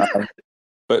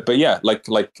 But yeah,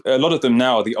 a lot of them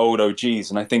now are the old OGs.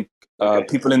 And I think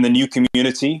people in the new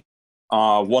community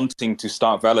are wanting to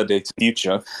start validating the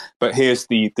future. But here's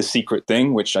the secret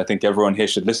thing, which I think everyone here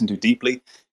should listen to deeply,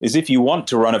 is if you want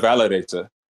to run a validator,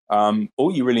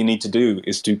 all you really need to do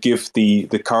is to give the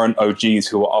current OGs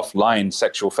who are offline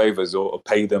sexual favors, or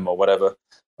pay them or whatever,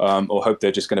 or hope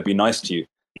they're just going to be nice to you.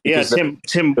 Yeah,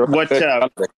 Tim, what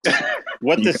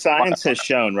the science has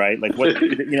shown, right?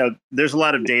 There's a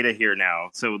lot of data here now.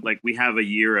 So we have a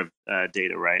year of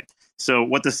data, right? So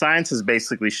what the science has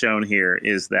basically shown here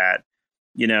is that,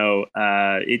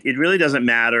 it really doesn't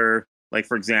matter.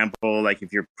 For example,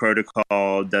 if your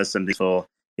protocol does something full,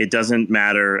 it doesn't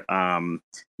matter,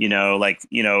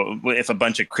 if a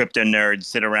bunch of crypto nerds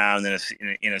sit around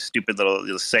in a stupid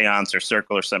little seance or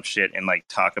circle or some shit and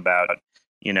talk about,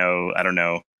 I don't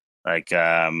know,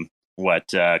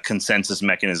 consensus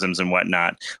mechanisms and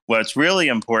whatnot. What's really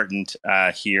important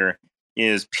here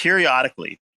is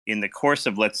periodically in the course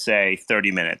of, let's say,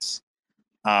 30 minutes,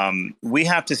 we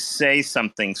have to say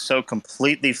something so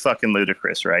completely fucking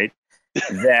ludicrous, right?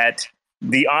 That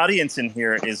the audience in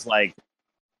here is like,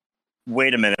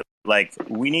 wait a minute, like,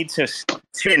 we need to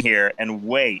sit in here and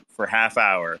wait for half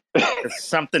hour because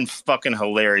something fucking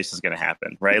hilarious is going to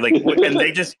happen, right? Like,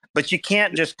 and but you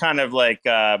can't just kind of like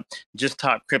just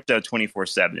talk crypto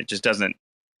 24/7. It just doesn't,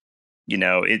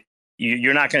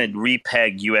 you're not going to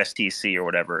repeg USTC or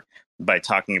whatever by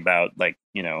talking about, like,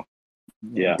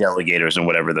 delegators and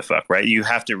whatever the fuck, right? You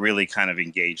have to really kind of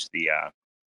engage the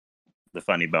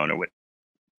funny bone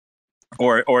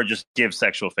or just give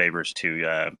sexual favors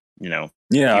to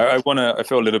I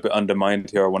feel a little bit undermined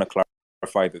here. I want to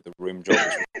clarify that the room job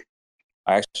is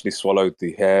I actually swallowed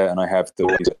the hair and I have the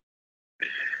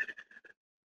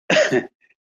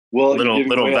well, little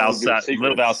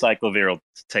valcyclovir will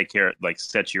take care, like,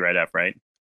 set you right up, right?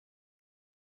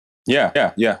 Yeah.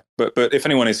 But if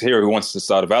anyone is here who wants to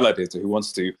start a validator, who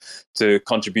wants to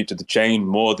contribute to the chain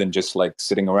more than just like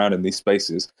sitting around in these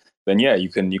spaces, then yeah, you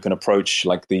can approach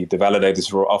like the validators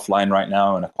who are offline right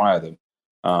now and acquire them.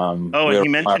 And he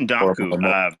mentioned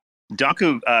Donku.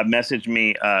 Donku messaged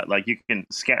me like, you can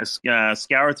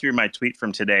scour through my tweet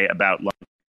from today about LUNC.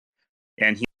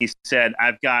 And he said,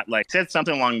 said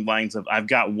something along the lines of, I've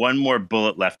got one more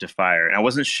bullet left to fire. And I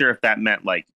wasn't sure if that meant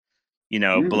like,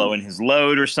 blowing his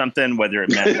load or something, whether it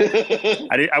meant,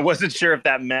 I wasn't sure if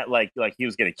that meant like he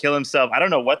was going to kill himself. I don't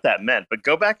know what that meant, but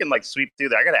go back and like sweep through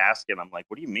that. I got to ask him. I'm like,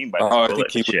 what do you mean by this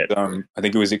bullet? I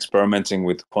think he was experimenting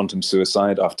with quantum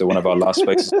suicide after one of our last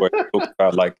spaces where he talked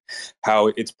about like how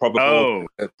it's probable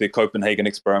that the Copenhagen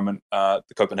experiment, the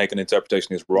Copenhagen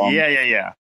interpretation is wrong.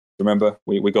 Yeah. Remember,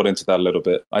 we got into that a little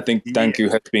bit. I think Danku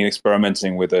has been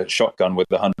experimenting with a shotgun with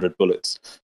 100 bullets,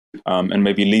 and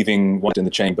maybe leaving one in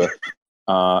the chamber.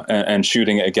 And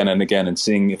shooting it again and again and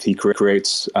seeing if he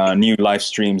creates new live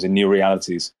streams and new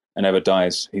realities and never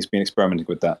dies. He's been experimenting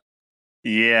with that.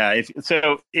 Yeah.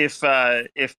 If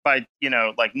by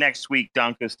like next week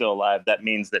Donku's still alive, that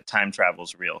means that time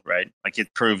travel's real, right? Like,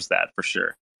 it proves that for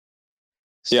sure.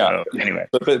 So, anyway,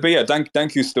 but yeah,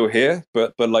 Danku's still here.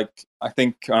 But like, I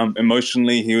think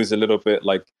emotionally he was a little bit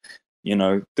like,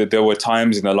 there were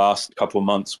times in the last couple of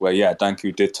months where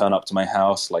Danku did turn up to my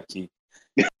house. Like,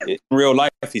 in real life,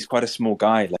 he's quite a small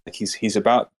guy. Like, he's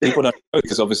about, people don't know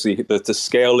because obviously the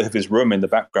scale of his room in the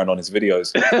background on his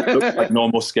videos looks like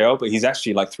normal scale, but he's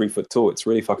actually like 3 foot tall. It's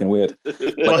really fucking weird.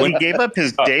 Well, he gave up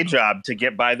his day job to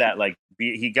get by that. Like,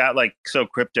 he got like so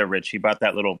crypto rich. He bought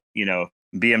that little,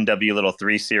 BMW little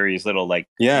 3 Series, little like,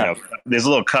 this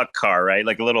little cuck car, right?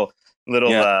 Like a little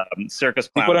circus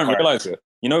clown. People don't car. realize it.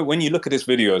 When you look at his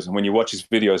videos and when you watch his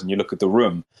videos and you look at the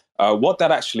room, what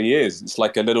that actually is, it's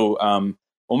like a little,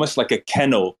 almost like a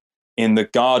kennel in the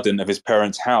garden of his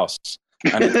parents' house.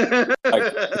 And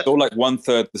it's all like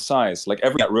 1/3 the size. Like,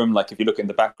 every room, like if you look in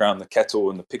the background, the kettle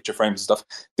and the picture frames and stuff,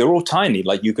 they're all tiny.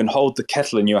 Like, you can hold the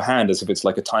kettle in your hand as if it's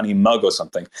like a tiny mug or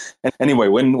something. And anyway,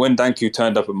 when Danku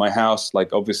turned up at my house,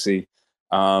 like, obviously,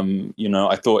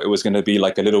 I thought it was going to be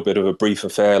like a little bit of a brief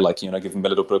affair, like, give him a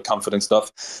little bit of comfort and stuff.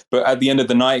 But at the end of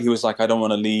the night, he was like, I don't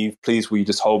want to leave. Please, will you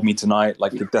just hold me tonight?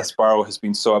 Like, the death spiral has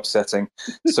been so upsetting.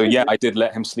 So yeah, I did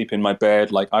let him sleep in my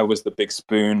bed. Like, I was the big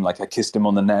spoon. Like, I kissed him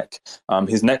on the neck.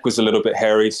 His neck was a little bit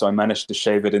hairy, so I managed to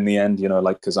shave it in the end,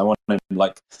 like, because I wanted him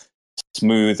like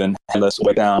smooth and hairless all the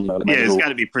way down. It's got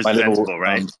to be presentable,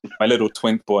 right? My little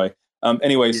twink boy.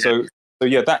 Anyway, So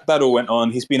yeah, that all went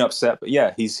on. He's been upset, but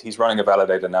yeah, he's running a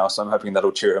validator now, so I'm hoping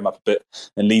that'll cheer him up a bit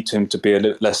and lead to him to be a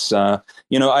little less. I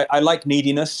like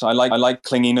neediness. I like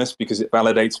clinginess because it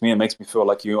validates me. It makes me feel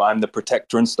like I'm the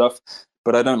protector and stuff.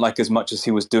 But I don't like as much as he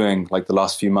was doing like the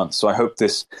last few months. So I hope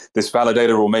this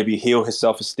validator will maybe heal his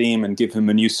self-esteem and give him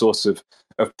a new source of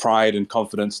pride and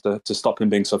confidence to stop him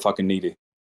being so fucking needy.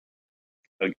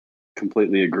 I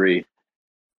completely agree.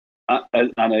 On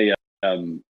a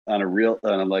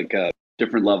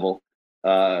different level,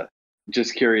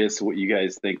 just curious what you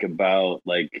guys think about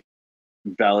like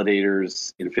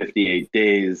validators in 58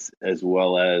 days, as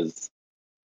well as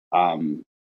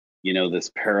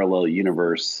this parallel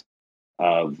universe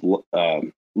of Luna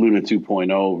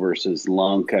 2.0 versus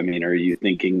LUNC. I mean, are you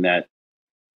thinking that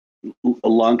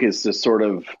LUNC is just sort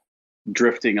of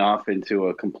drifting off into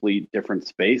a complete different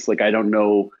space? Like, I don't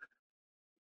know,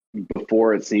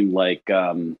 before it seemed like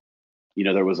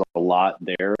there was a lot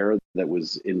there that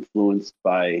was influenced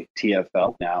by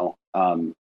TFL.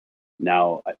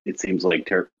 Now it seems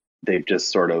like they've just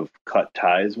sort of cut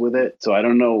ties with it. So I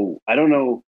don't know.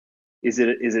 Is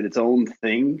it its own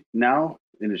thing now?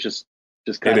 and it's just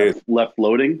kind of left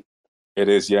floating? It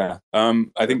is, yeah.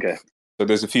 I think so.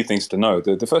 There's a few things to know.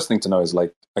 The first thing to know is,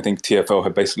 like, I think TFL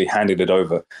have basically handed it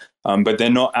over, but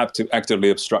they're not actively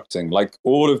obstructing. Like,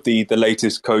 all of the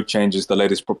latest code changes, the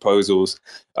latest proposals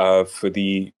for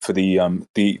the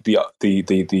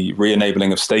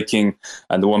re-enabling of staking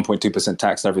and the 1.2%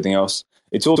 tax and everything else.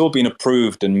 It's all been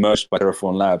approved and merged by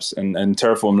Terraform Labs, and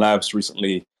Terraform Labs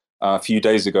recently, a few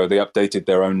days ago, they updated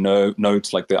their own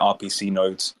nodes, like their RPC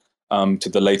nodes, to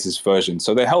the latest version.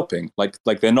 So they're helping, like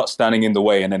they're not standing in the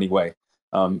way in any way.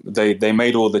 They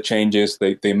made all the changes,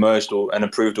 they merged and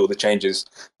approved all the changes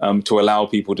to allow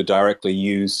people to directly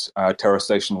use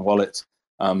TerraStation Wallet,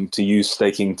 to use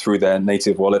staking through their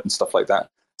native wallet and stuff like that.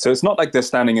 So it's not like they're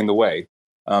standing in the way.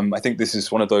 I think this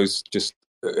is one of those just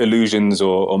illusions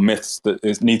or myths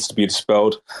that needs to be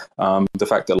dispelled. The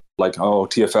fact that, like,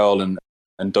 TFL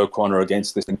and Do Kwon are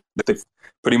against this thing. They've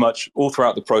pretty much all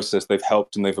throughout the process, they've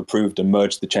helped and they've approved and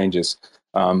merged the changes.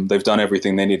 They've done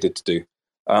everything they needed to do.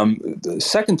 The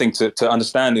second thing to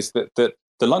understand is that the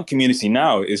LUNC community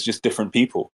now is just different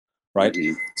people, right?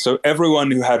 Mm-hmm. So everyone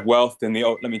who had wealth in the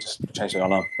old, let me just change the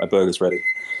alarm, my burger's ready.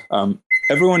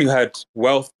 Everyone who had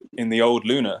wealth in the old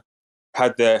Luna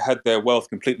had their wealth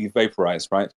completely vaporized,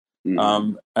 right?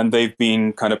 Mm-hmm. And they've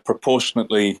been kind of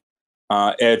proportionately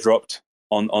airdropped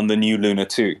on the new Luna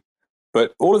 2.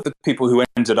 But all of the people who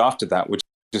entered after that were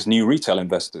just new retail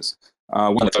investors,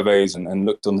 went surveys and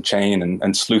looked on the chain and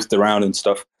sleuthed around and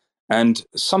stuff. And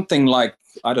something like,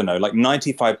 I don't know, like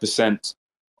 95%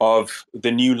 of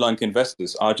the new LUNC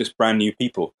investors are just brand new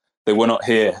people. They were not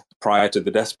here prior to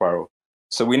the death spiral.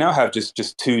 So we now have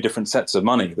just two different sets of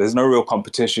money. There's no real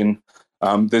competition.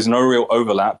 There's no real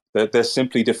overlap. They're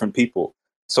simply different people.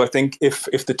 So I think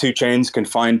if the two chains can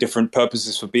find different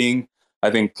purposes for being, I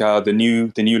think the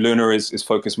new Luna is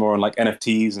focused more on like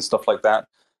NFTs and stuff like that.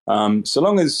 So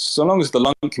long as the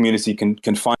LUNC community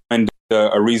can find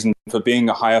a reason for being,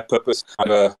 a higher purpose,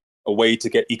 have a way to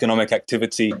get economic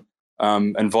activity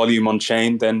and volume on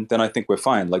chain, then I think we're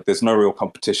fine. Like, there's no real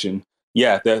competition.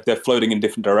 Yeah, they're floating in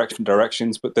different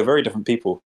directions, but they're very different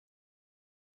people.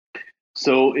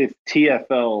 So if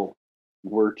TFL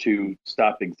were to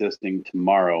stop existing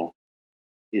tomorrow,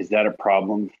 is that a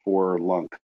problem for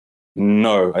LUNC?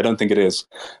 No, I don't think it is.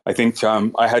 I think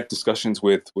I had discussions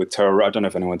with Terra. I don't know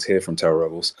if anyone's here from Terra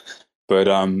Rebels, but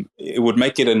it would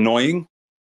make it annoying.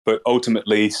 But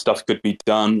ultimately, stuff could be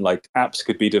done, like apps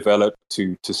could be developed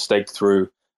to stake through.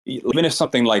 Even if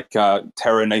something like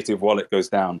Terra Native Wallet goes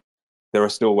down, there are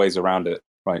still ways around it,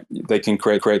 right? They can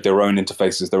create their own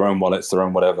interfaces, their own wallets, their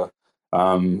own whatever,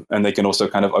 and they can also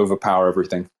kind of overpower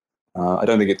everything. I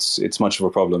don't think it's much of a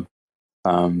problem.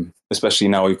 Especially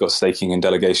now we've got staking and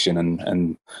delegation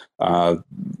and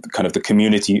kind of the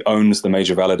community owns the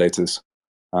major validators.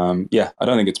 Yeah, I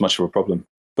don't think it's much of a problem.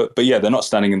 But yeah, they're not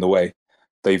standing in the way.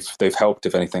 They've helped,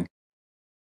 if anything.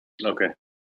 Okay.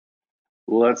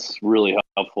 Well, that's really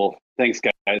helpful. Thanks,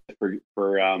 guys, for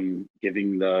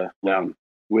giving the down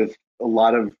with a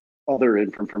lot of other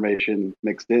information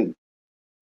mixed in.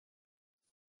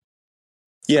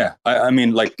 Yeah, I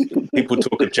mean, like, people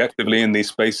talk objectively in these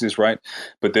spaces, right?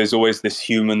 But there's always this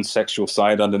human sexual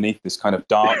side underneath, this kind of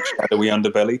dark, shadowy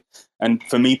underbelly. And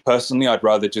for me personally, I'd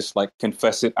rather just like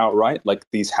confess it outright, like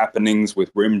these happenings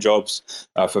with rim jobs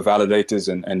for validators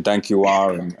and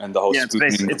DanQR and the whole. Yeah,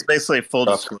 it's basically full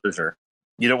disclosure.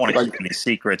 You don't want to keep any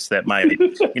secrets that might,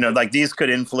 like these could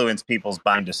influence people's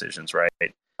buying decisions, right?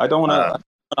 I don't want to.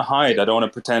 Hide. I don't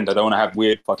want to pretend. I don't want to have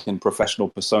weird fucking professional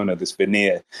persona, this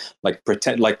veneer. Like,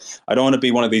 pretend. Like, I don't want to be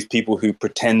one of these people who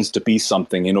pretends to be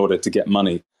something in order to get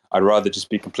money. I'd rather just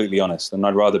be completely honest, and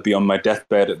I'd rather be on my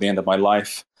deathbed at the end of my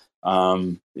life,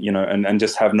 and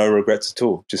just have no regrets at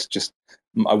all. Just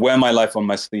I wear my life on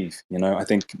my sleeve. I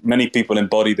think many people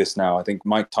embody this now. I think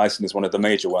Mike Tyson is one of the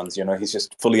major ones. He's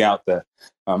just fully out there.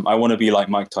 I want to be like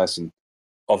Mike Tyson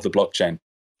of the blockchain.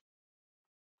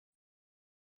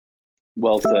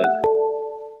 Well said.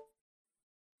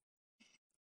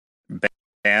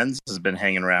 Bands has been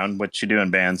hanging around. What you doing,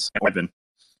 Bands? What are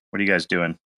you guys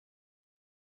doing?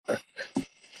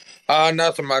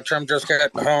 Nothing much. I'm just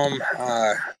getting home.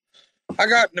 I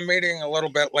got in the meeting a little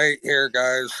bit late here,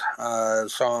 guys.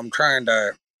 So I'm trying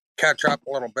to catch up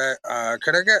a little bit.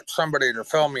 Could I get somebody to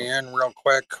fill me in real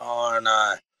quick on,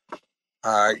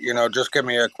 just give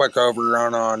me a quick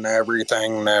overrun on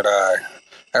everything that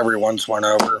everyone's went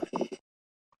over?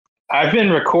 I've been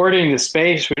recording the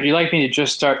space. Would you like me to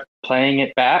just start playing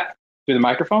it back through the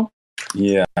microphone?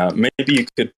 Yeah, maybe you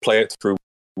could play it through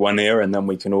one ear and then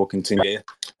we can all continue.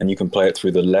 And you can play it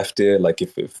through the left ear, like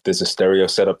if there's a stereo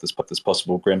setup that's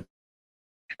possible, Grim.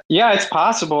 Yeah, it's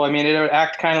possible. I mean, it would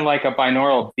act kind of like a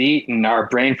binaural beat, and our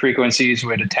brain frequencies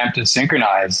would attempt to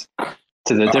synchronize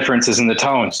to the differences in the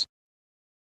tones.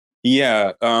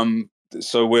 Yeah.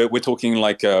 So we're talking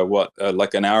like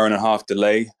like an hour and a half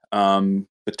delay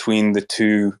between the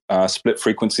two split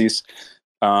frequencies.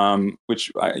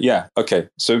 Okay.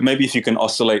 So maybe if you can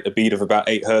oscillate a beat of about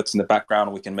 8 hertz in the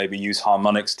background, we can maybe use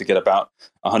harmonics to get about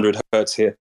 100 hertz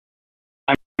here.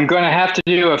 I'm going to have to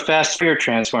do a fast Fourier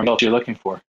transform that you're looking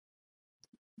for.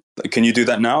 Can you do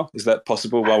that now? Is that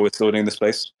possible while we're still doing the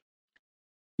space?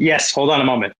 Yes. Hold on a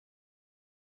moment.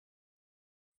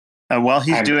 While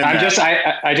he's doing that,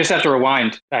 I just have to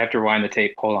rewind. I have to rewind the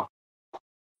tape. Hold on.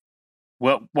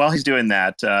 Well, while he's doing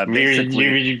that,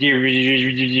 basically,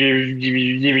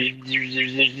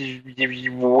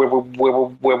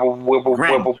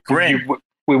 Grim.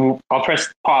 I'll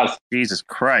press pause. Jesus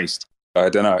Christ. I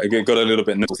don't know. It got a little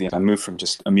bit nerdy. I moved from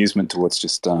just amusement towards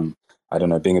just, I don't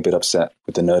know, being a bit upset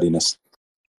with the nerdiness.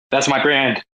 That's my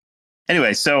brand.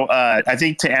 Anyway, so I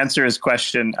think to answer his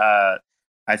question,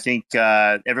 I think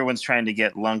everyone's trying to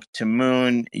get LUNC to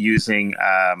Moon using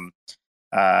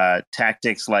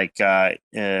tactics like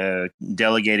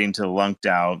delegating to the LUNC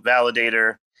DAO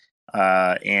validator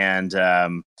and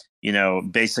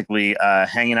basically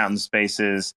hanging out in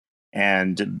spaces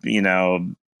and,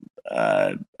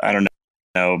 I don't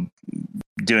know,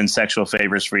 doing sexual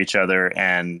favors for each other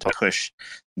and push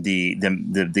the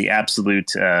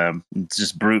absolute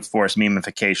just brute force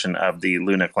memification of the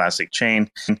Luna Classic chain,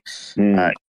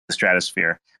 the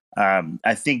stratosphere.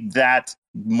 I think that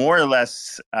more or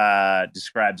less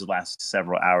describes the last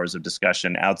several hours of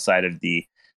discussion outside of the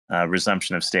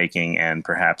resumption of staking and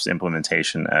perhaps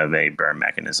implementation of a burn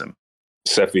mechanism.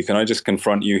 Cephii, can I just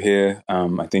confront you here?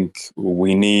 I think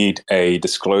we need a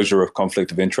disclosure of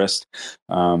conflict of interest.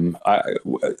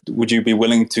 Would you be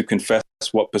willing to confess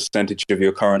what percentage of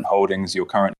your current holdings, your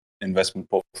current investment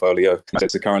portfolio,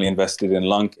 is currently invested in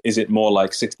LUNC? Is it more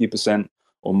like 60%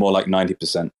 or more like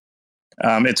 90%?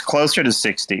 It's closer to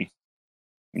 60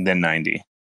 than 90.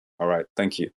 All right,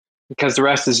 thank you. Because the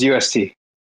rest is UST.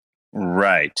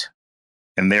 Right.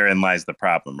 And therein lies the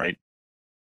problem, right?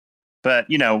 But,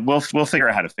 we'll figure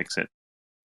out how to fix it.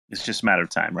 It's just a matter of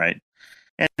time, right?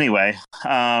 Anyway,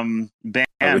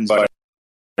 bands,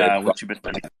 what you been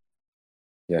doing?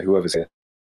 Yeah, whoever's here.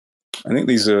 I think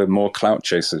these are more clout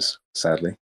chasers,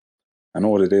 sadly. I know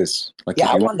what it is.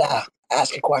 I wanted to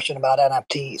ask a question about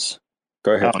NFTs.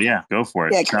 Go ahead. Oh, yeah, go for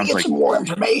it. Yeah, can we get some more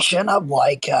information of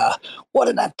what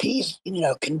NFTs,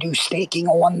 can do staking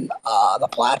on the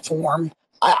platform?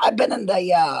 I've been in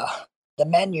the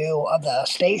menu of the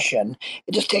station.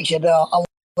 It just takes you to a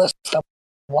list of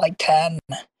like 10.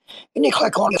 And you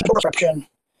click on the description,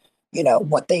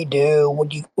 what they do,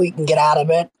 what you can get out of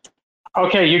it.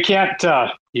 Okay, you can't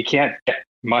get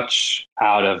much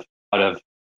out of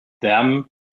them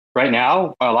right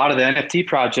now. A lot of the NFT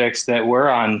projects that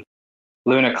were on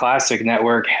Luna Classic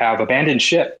Network have abandoned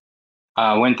ship.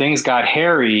 When things got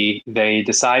hairy, they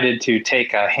decided to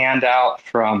take a handout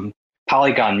from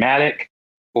Polygon Matic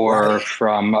or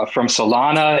from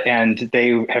Solana, and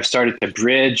they have started to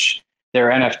bridge their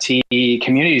NFT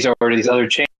communities over to these other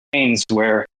chains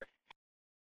where,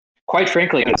 quite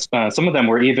frankly, some of them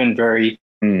were even very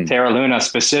Terra Luna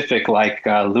specific, like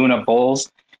Luna Bulls,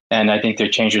 and I think they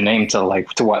changed their name to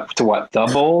the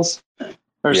Bulls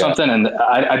or something. And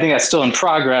I think that's still in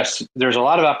progress. There's a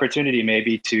lot of opportunity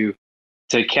maybe to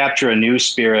capture a new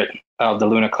spirit of the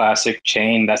Luna Classic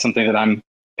chain. That's something that I'm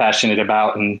passionate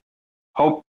about and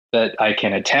hope that I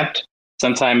can attempt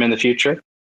sometime in the future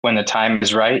when the time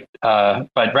is right.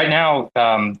 But right now,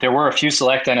 there were a few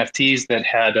select NFTs that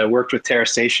had worked with Terra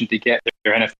Station to get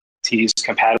their NFTs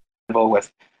compatible with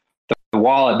the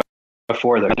wallet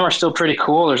before. Them are still pretty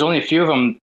cool. There's only a few of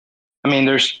them. I mean,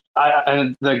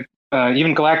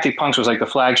 even Galactic Punks was like the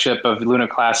flagship of Luna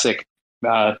Classic.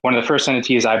 One of the first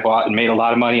NFTs I bought and made a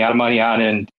lot of money on,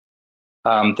 and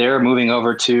they're moving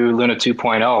over to Luna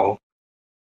 2.0.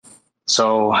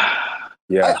 So,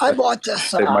 yeah, I bought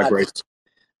this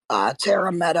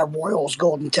Terra Meta Royals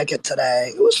golden ticket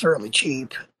today. It was fairly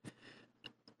cheap.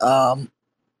 I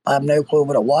have no clue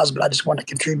what it was, but I just wanted to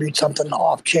contribute something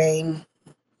off chain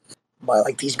by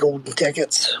like these golden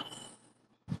tickets.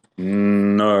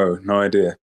 No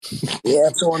idea. Yeah,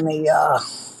 it's on the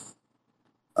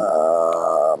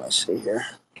let me see here.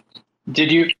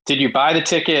 Did you buy the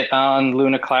ticket on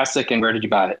Luna Classic, and where did you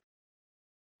buy it?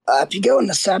 If you go in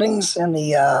the settings in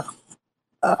the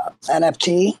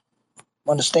NFT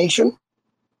on the station.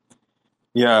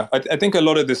 Yeah, I think a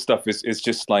lot of this stuff is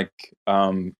just like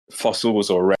fossils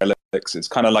or relics. It's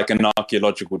kind of like an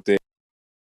archaeological dig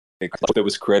that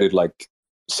was created like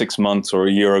 6 months or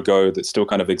a year ago that still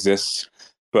kind of exists.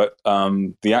 But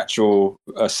the actual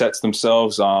sets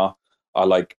themselves are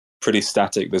like pretty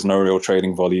static. There's no real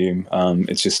trading volume.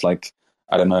 It's just like,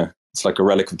 I don't know, it's like a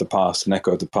relic of the past, an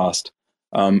echo of the past.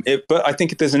 But I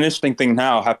think there's an interesting thing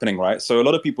now happening, right? So a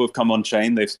lot of people have come on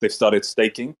chain. They've started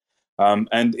staking.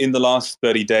 And in the last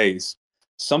 30 days,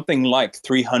 something like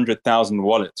 300,000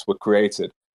 wallets were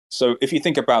created. So if you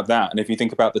think about that, and if you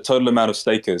think about the total amount of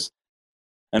stakers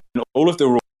and all of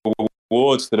the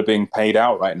rewards that are being paid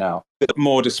out right now,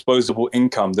 more disposable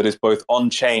income that is both on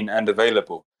chain and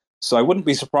available. So I wouldn't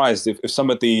be surprised if some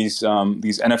of these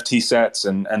NFT sets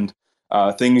and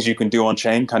things you can do on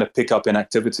chain kind of pick up in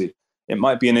activity. It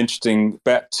might be an interesting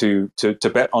bet to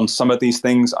bet on some of these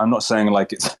things. I'm not saying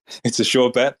like it's a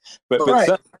sure bet, but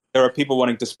there are people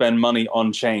wanting to spend money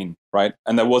on chain, right?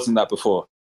 And there wasn't that before.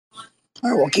 All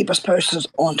right, well, keep us posted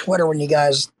on Twitter when you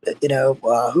guys,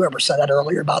 whoever said that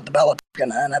earlier about the Bellic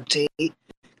and NFT,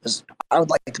 because I would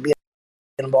like to be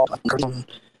involved in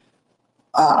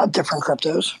different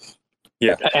cryptos.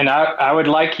 Yeah, and I would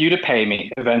like you to pay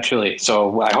me eventually.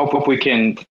 So I hope if we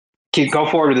can go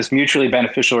forward with this mutually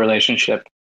beneficial relationship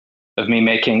of me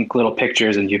making little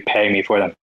pictures and you pay me for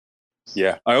them.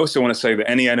 Yeah, I also want to say that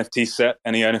any NFT set,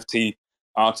 any NFT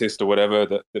artist or whatever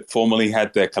that formerly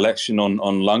had their collection on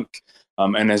LUNC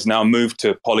and has now moved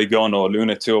to Polygon or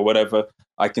Luna 2 or whatever,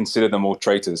 I consider them all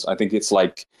traitors. I think it's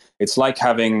like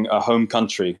having a home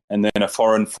country and then a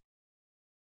foreign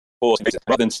force,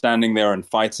 rather than standing there and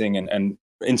fighting and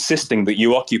insisting that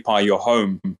you occupy your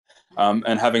home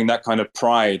and having that kind of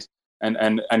pride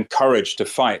and courage to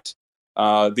fight.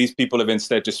 These people have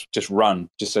instead just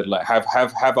said like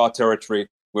have our territory.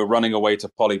 We're running away to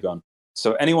Polygon.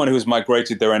 So anyone who's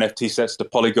migrated their NFT sets to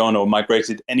Polygon or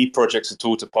migrated any projects at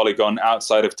all to Polygon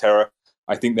outside of Terra,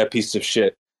 I think they're pieces of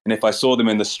shit. And if I saw them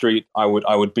in the street, I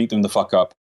would beat them the fuck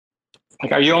up.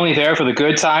 Like, are you only there for the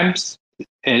good times?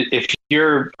 If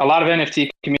you're, a lot of NFT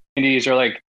communities are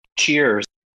like Cheers,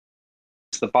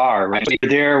 the bar, right? You're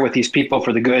there with these people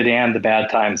for the good and the bad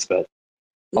times, but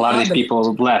a lot of these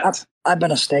people left. I've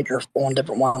been a staker on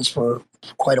different ones for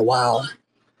quite a while.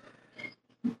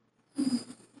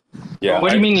 Yeah.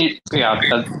 What do you mean?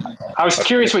 I was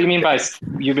curious what you mean by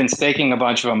you've been staking a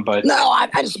bunch of them, but no, I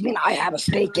just mean I have a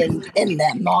stake in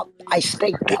them, not I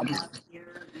stake them.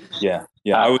 Yeah,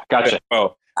 I gotcha.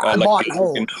 Well,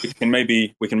 we can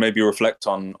maybe reflect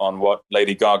on what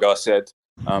Lady Gaga said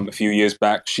a few years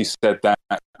back. She said that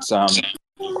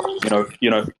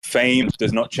fame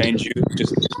does not change you,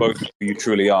 just expose who you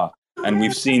truly are. And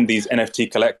we've seen these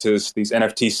NFT collectors, these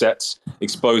NFT sets,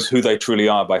 expose who they truly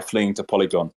are by fleeing to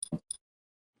Polygon.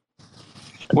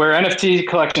 Where NFT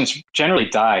collections generally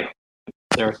die,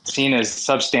 they're seen as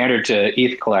substandard to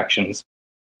ETH collections.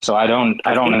 So I don't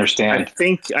understand.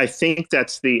 I think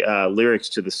that's the lyrics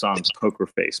to the song "Poker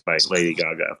Face" by Lady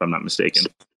Gaga, if I'm not mistaken.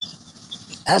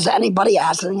 Has anybody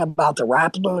asked anything about the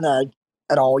Rap Luna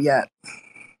at all yet?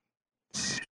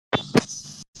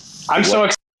 I'm so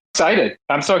excited.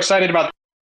 I'm so excited about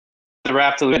the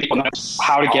Rap Luna.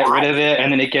 How to get rid of it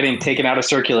and then it getting taken out of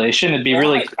circulation. It'd be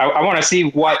really. I want to see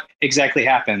what exactly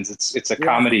happens. It's a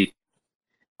comedy.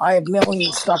 I have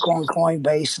millions stuck on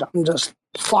Coinbase. I'm just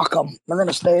fuck them. They're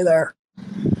gonna stay there.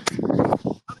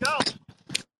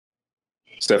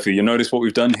 Cephii, you notice what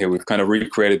we've done here? We've kind of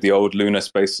recreated the old Luna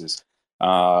spaces.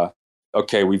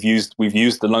 Okay, we've used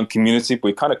the LUNC community, but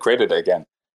we kind of created it again.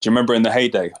 Do you remember in the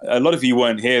heyday? A lot of you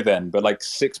weren't here then, but like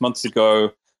 6 months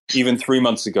ago, even 3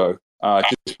 months ago,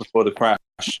 just before the crash,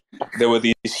 there were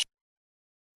these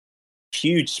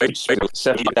huge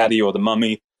Cephii Daddy or the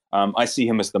Mummy. I see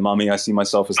him as the Mummy. I see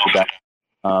myself as the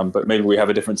Daddy. But maybe we have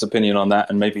a different opinion on that,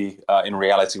 and maybe in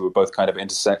reality we're both kind of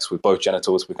intersex with both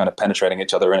genitals. We're kind of penetrating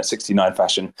each other in a 69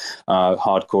 fashion,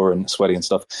 hardcore and sweaty and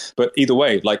stuff. But either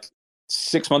way, like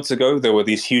 6 months ago, there were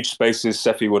these huge spaces.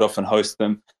 Cephii would often host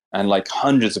them, and like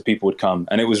hundreds of people would come.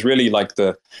 And it was really like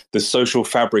the social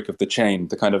fabric of the chain,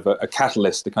 the kind of a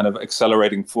catalyst, the kind of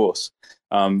accelerating force,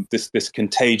 this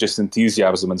contagious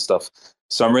enthusiasm and stuff.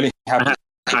 So I'm really happy.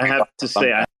 I have to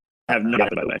say, I have no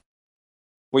doubt, by the way.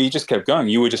 Well, you just kept going.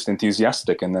 You were just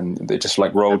enthusiastic, and then they just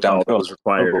like rolled down. That was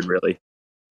required, really.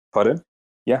 Pardon?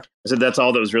 Yeah. I said that's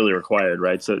all that was really required,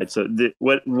 right? So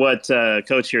what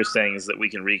Coach here is saying is that we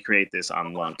can recreate this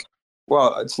on LUNC.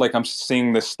 Well, it's like I'm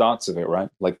seeing the starts of it, right?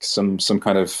 Like some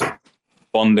kind of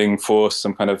bonding force,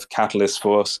 some kind of catalyst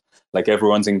force. Like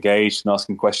everyone's engaged and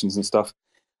asking questions and stuff.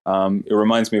 It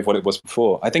reminds me of what it was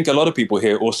before. I think a lot of people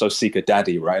here also seek a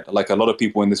daddy, right? Like a lot of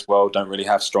people in this world don't really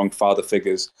have strong father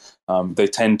figures. They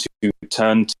tend to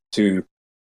turn to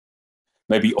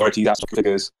maybe authority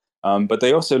figures But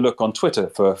they also look on Twitter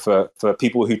for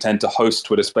people who tend to host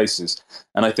Twitter Spaces.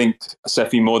 And I think,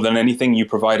 Cephii, more than anything, you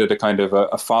provided a kind of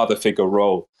a father figure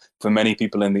role for many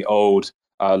people in the old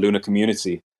Luna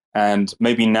community. And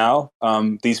maybe now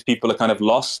these people are kind of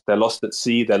lost. They're lost at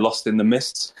sea. They're lost in the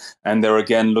mists. And they're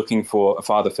again looking for a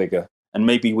father figure. And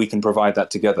maybe we can provide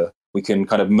that together. We can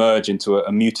kind of merge into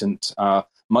a mutant,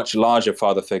 much larger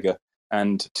father figure.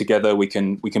 And together we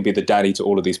can be the daddy to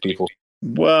all of these people.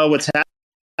 Well, what's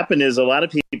happened is a lot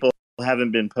of people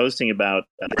haven't been posting about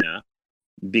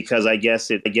because I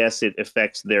guess it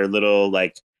affects their little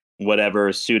like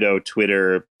whatever pseudo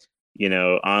Twitter,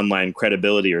 online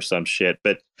credibility or some shit.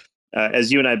 But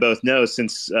as you and I both know,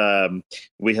 since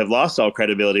we have lost all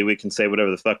credibility, we can say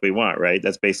whatever the fuck we want, right?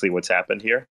 That's basically what's happened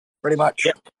here. Pretty much.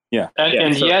 Yeah.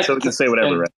 And so, yet, so we can say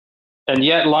whatever, right? And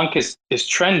yet, LUNC is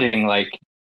trending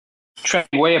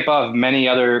way above many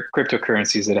other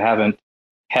cryptocurrencies that haven't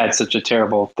had such a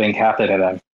terrible thing happen to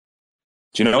them.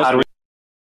 Do you know?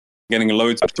 Getting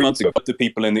loads of 3 months ago, the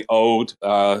people in the old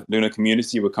Luna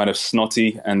community were kind of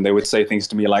snotty, and they would say things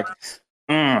to me like,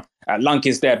 "LUNC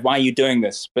is dead. Why are you doing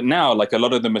this?" But now, like, a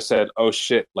lot of them have said, "Oh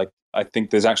shit! Like, I think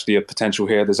there's actually a potential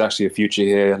here. There's actually a future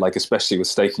here. Like, especially with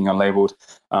staking unlabeled.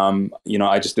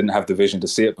 I just didn't have the vision to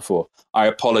see it before. I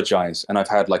apologize, and I've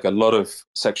had like a lot of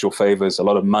sexual favors, a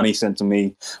lot of money sent to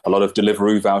me, a lot of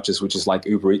Deliveroo vouchers, which is like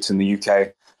Uber Eats in the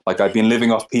UK. Like, I've been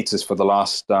living off pizzas for the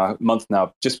last month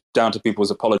now, just down to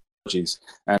people's apologies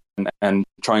and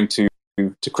trying to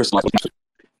crystallize."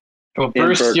 Well,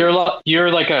 Bruce,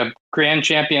 you're like a grand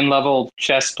champion level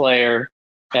chess player,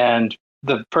 and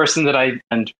the person that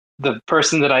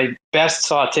I best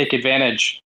saw take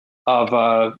advantage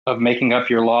of making up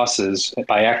your losses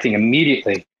by acting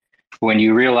immediately when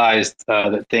you realized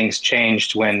that things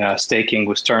changed when staking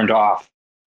was turned off,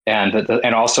 and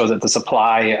also that the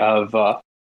supply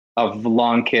of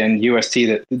LUNC and UST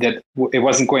that it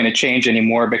wasn't going to change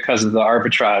anymore because of the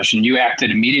arbitrage, and you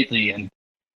acted immediately and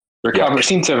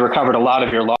seem to have recovered a lot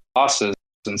of your losses.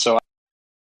 And so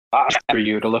I ask for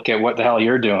you to look at what the hell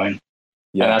you're doing.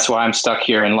 Yeah. And that's why I'm stuck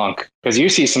here in LUNC, because you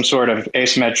see some sort of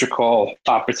asymmetrical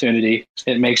opportunity.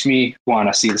 It makes me want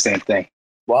to see the same thing.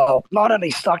 Well, not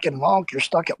only stuck in LUNC, you're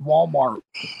stuck at Walmart.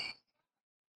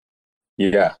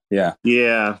 Yeah.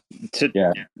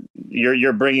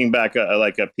 You're bringing back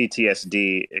a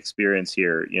PTSD experience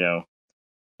here.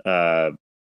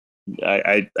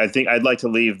 I think I'd like to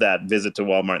leave that visit to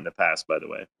Walmart in the past, by the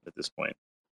way, at this point.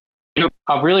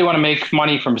 I really want to make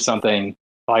money from something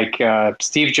like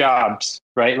Steve Jobs,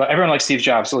 right? Everyone likes Steve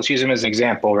Jobs, so let's use him as an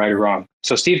example, right or wrong.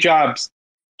 So Steve Jobs,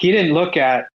 he didn't look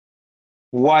at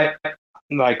what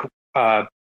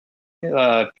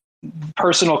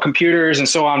personal computers and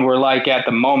so on were like at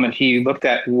the moment. He looked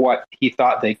at what he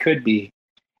thought they could be.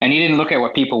 And he didn't look at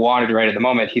what people wanted right at the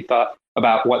moment. He thought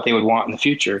about what they would want in the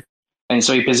future. And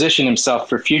so he positioned himself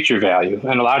for future value.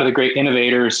 And a lot of the great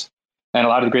innovators and a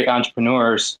lot of the great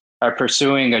entrepreneurs are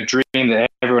pursuing a dream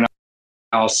that everyone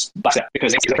else lacks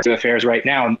because they see affairs right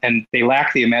now, and they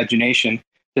lack the imagination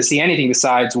to see anything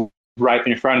besides right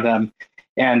in front of them.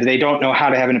 And they don't know how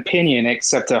to have an opinion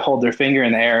except to hold their finger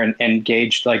in the air and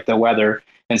gauge like the weather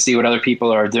and see what other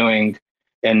people are doing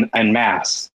en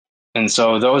masse. And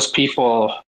so those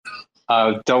people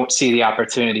don't see the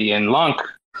opportunity in LUNC,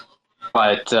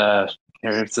 but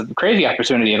it's a crazy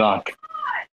opportunity in LUNC.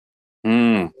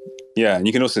 Yeah, and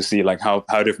you can also see like how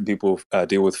different people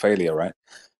deal with failure, right?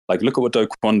 Like, look at what Do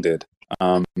Kwon did.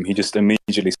 He just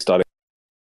immediately started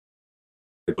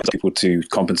people to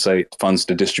compensate, funds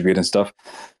to distribute and stuff.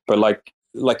 But like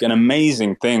an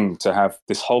amazing thing to have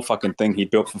this whole fucking thing he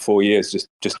built for 4 years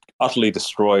just utterly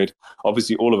destroyed.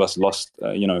 Obviously, all of us lost,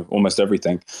 almost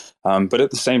everything. But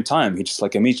at the same time, he just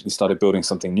like immediately started building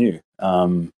something new.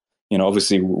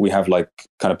 Obviously we have like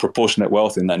kind of proportionate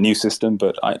wealth in that new system,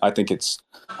 but I think it's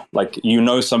like,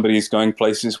 somebody's going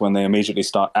places when they immediately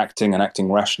start acting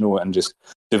rational and just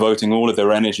devoting all of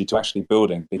their energy to actually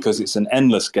building, because it's an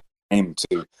endless game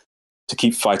to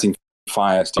keep fighting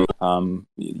fires.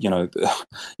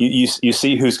 You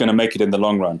see who's going to make it in the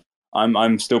long run.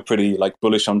 I'm still pretty like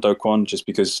bullish on Do Kwon, just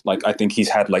because like I think he's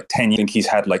had like 10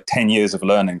 years of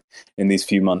learning in these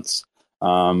few months.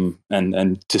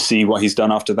 And to see what he's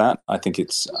done after that, I think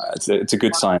it's a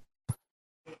good sign.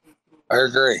 I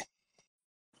agree.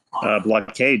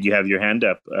 Blockade, you have your hand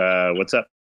up. What's up?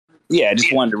 Yeah, I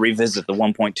just wanted to revisit the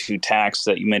 1.2 tax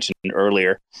that you mentioned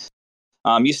earlier.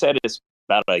 You said it's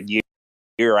about a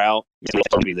year out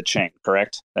to be the chain,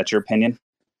 correct? That's your opinion?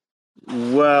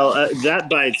 Well,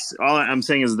 all I'm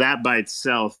saying is that by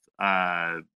itself,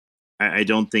 I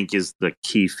don't think is the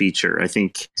key feature. I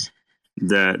think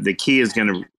the key is going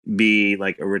to be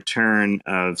like a return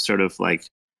of sort of like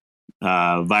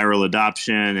viral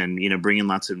adoption and, you know, bringing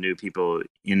lots of new people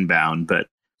inbound. But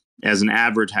as an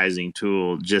advertising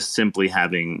tool, just simply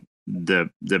having the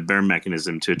burn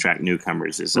mechanism to attract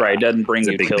newcomers is right. It doesn't bring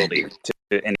a big utility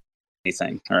to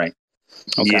anything. All right.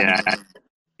 Okay. Yeah.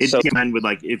 It combined with,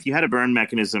 like, if you had a burn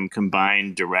mechanism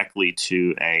combined directly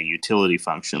to a utility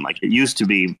function, like it used to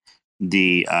be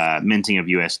the minting of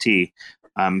UST.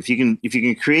 If you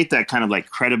can create that kind of like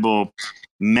credible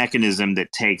mechanism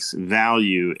that takes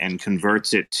value and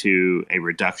converts it to a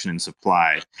reduction in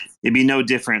supply, it'd be no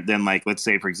different than, like, let's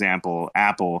say, for example,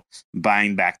 Apple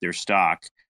buying back their stock,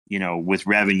 you know, with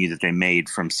revenue that they made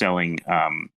from selling,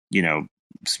 you know,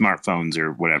 smartphones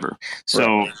or whatever.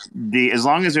 So as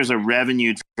long as there's a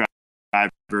revenue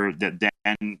driver that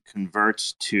then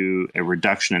converts to a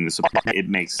reduction in the supply, it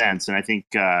makes sense. And I think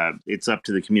it's up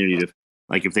to the community to,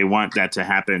 like, if they want that to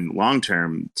happen long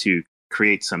term, to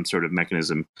create some sort of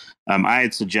mechanism. I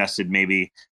had suggested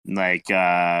maybe like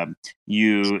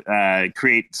you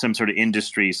create some sort of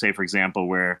industry, say, for example,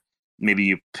 where maybe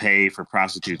you pay for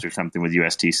prostitutes or something with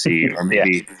USTC, or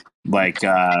maybe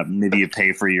maybe you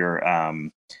pay for your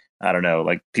I don't know,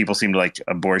 like people seem to like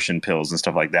abortion pills and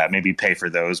stuff like that. Maybe pay for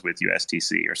those with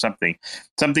USTC or something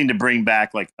to bring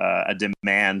back like a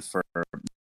demand for,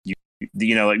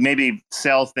 you know, like maybe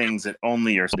sell things that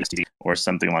only are USTC or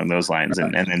something along those lines,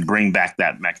 and then bring back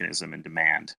that mechanism and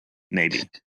demand, maybe.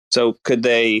 So could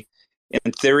they,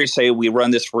 in theory, say we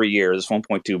run this for a year, this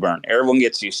 1.2 burn, everyone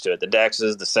gets used to it. The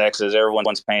DEXs, the SEXs,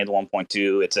 everyone's paying the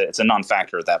 1.2. It's a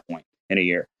non-factor at that point in a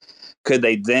year. Could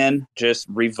they then just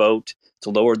revote to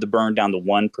lower the burn down to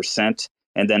 1%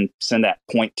 and then send that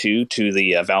 0.2 to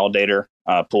the validator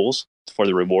pools for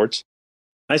the rewards?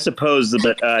 I suppose,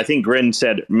 but I think Grin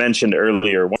mentioned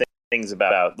earlier, one of the things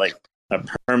about like a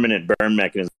permanent burn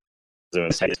mechanism,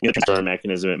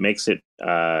 it makes it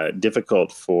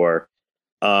difficult for,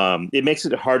 it makes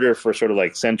it harder for sort of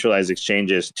like centralized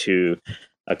exchanges to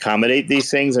accommodate these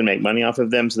things and make money off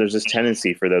of them. So there's this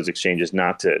tendency for those exchanges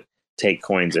not to take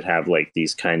coins that have like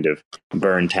these kind of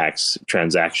burn tax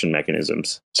transaction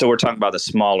mechanisms. So we're talking about the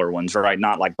smaller ones, right?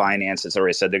 Not like Binance that's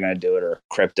already said they're going to do it, or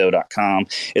Crypto.com.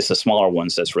 It's the smaller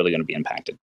ones that's really going to be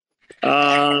impacted.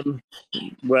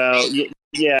 Well,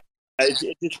 yeah,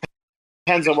 it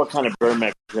depends on what kind of burn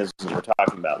mechanisms we're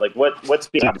talking about. Like what's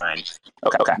behind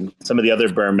Okay. Some of the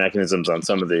other burn mechanisms on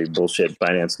some of the bullshit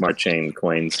Binance Smart Chain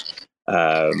coins,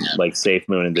 like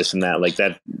SafeMoon and this and that, like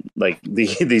that, like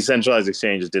the centralized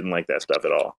exchanges didn't like that stuff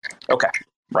at all. Okay,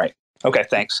 right. Okay,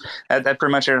 thanks. That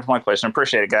pretty much answers my question.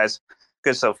 Appreciate it, guys.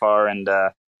 Good so far, and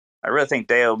I really think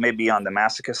DAO may be on the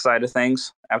masochist side of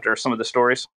things after some of the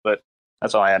stories, but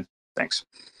that's all I had. Thanks.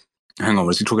 Hang on,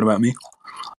 was he talking about me?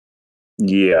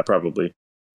 Yeah, probably.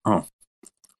 Oh,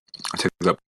 I take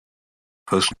that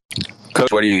personally.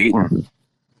 Coach, what are you eating?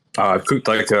 I've cooked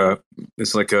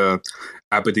it's like a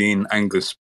Aberdeen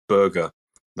Angus burger,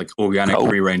 like organic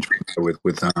free-range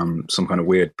with some kind of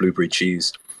weird blueberry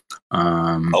cheese,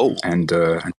 and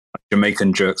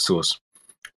Jamaican jerk sauce.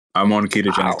 I'm on a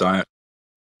ketogenic diet,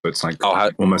 but it's like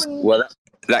almost. Well,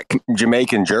 that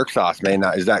Jamaican jerk sauce, man.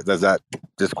 Does that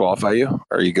disqualify you?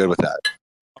 Or are you good with that?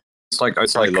 It's like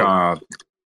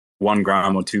 1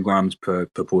 gram or 2 grams per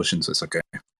portion, so it's okay.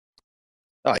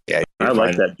 Oh yeah, I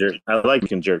like that jerk. I like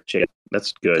jerk chicken.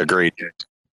 That's good. Agreed,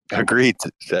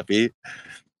 Cephii.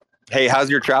 Hey, how's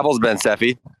your travels been,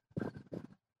 Cephii?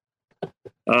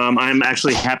 I'm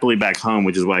actually happily back home,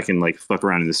 which is why I can like fuck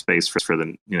around in this space for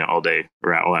the all day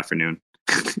or all afternoon.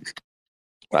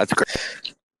 That's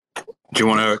great. Do you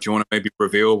want to maybe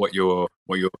reveal what your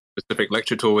specific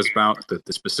lecture tour was about, the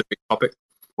specific topic?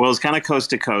 Well, it's kind of coast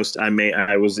to coast.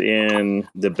 I was in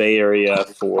the Bay Area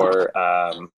for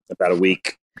about a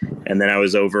week, and then I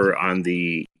was over on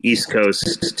the East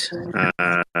Coast,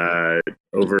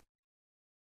 over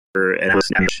at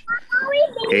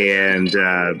and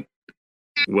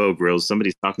whoa, Grills!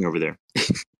 Somebody's talking over there.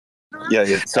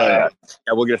 Yeah. Sorry.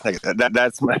 We'll get a second.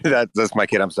 That's my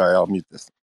kid. I'm sorry. I'll mute this.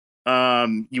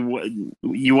 You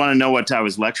want to know what I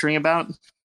was lecturing about?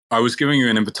 I was giving you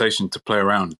an invitation to play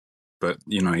around, but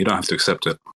you don't have to accept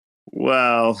it.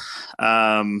 Well,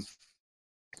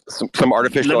 some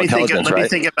artificial intelligence,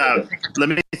 right? Let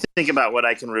me think about what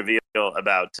I can reveal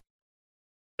about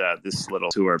this little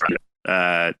tour.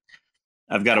 I've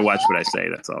got to watch what I say.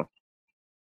 That's all.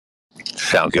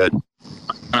 Sound good.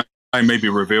 I maybe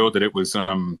revealed that it was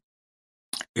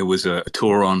a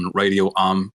tour on radial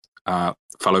arm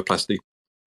phalloplasty.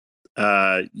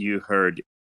 You heard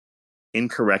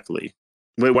incorrectly.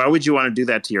 Wait, why would you want to do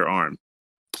that to your arm?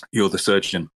 You're the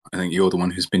surgeon. I think you're the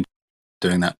one who's been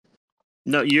doing that.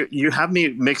 No, you have me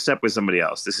mixed up with somebody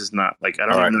else. This is not like I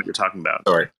don't even know what you're talking about.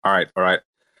 All right.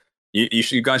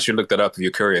 You guys should look that up if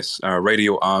you're curious.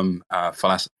 Radial arm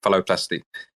phalloplasty.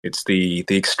 It's the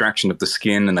extraction of the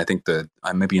skin, and I think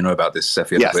maybe you know about this,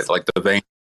 Cephii, a little bit, like the vein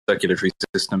circulatory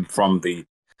system from the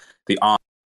arm.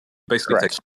 Basically,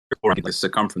 takes the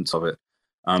circumference of it,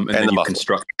 and then you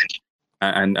construct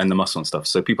and the muscle and stuff.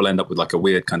 So people end up with like a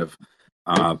weird kind of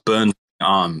burned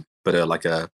arm, but like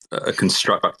a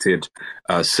constructed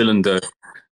cylinder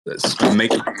that's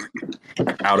made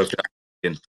out of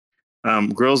skin.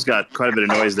 Grill's got quite a bit of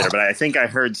noise there, but I think I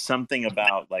heard something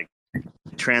about like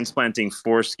transplanting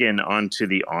foreskin onto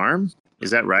the arm.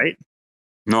 Is that right?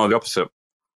 No, the opposite.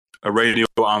 A radial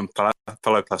arm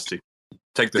phalloplasty.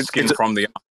 Take the skin from the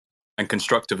arm and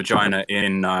construct a vagina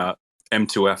in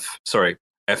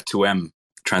F2M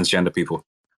transgender people.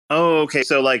 Oh, okay.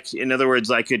 So, like, in other words,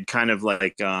 I could kind of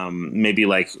like maybe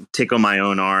like tickle my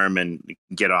own arm and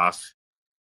get off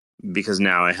because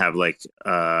now I have like.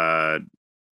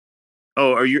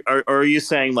 Oh, are you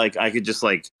saying like I could just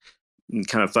like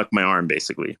kind of fuck my arm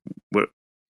basically?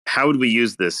 How would we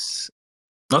use this?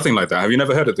 Nothing like that. Have you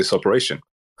never heard of this operation?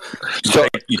 You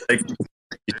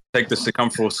take the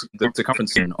circumference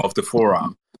of the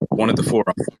forearm, one of the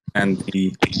forearm, and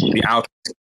the outer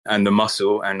and the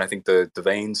muscle, and I think the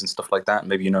veins and stuff like that.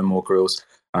 Maybe you know more, Grills.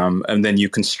 And then you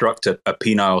construct a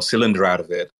penile cylinder out of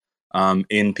it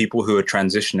in people who are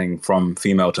transitioning from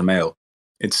female to male.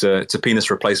 It's a penis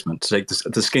replacement. So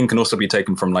the skin can also be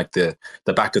taken from like the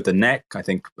back of the neck, I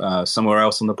think, somewhere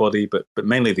else on the body, but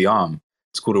mainly the arm.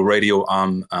 It's called a radial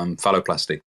arm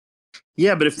phalloplasty.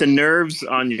 Yeah, but if the nerves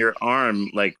on your arm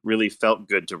like really felt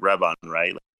good to rub on,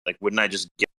 right? Like wouldn't I just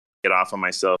get off on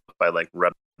myself by like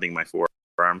rubbing my forearm?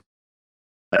 I'm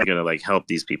gonna like help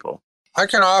these people. I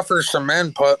can offer some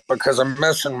input because I'm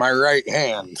missing my right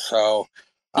hand. So,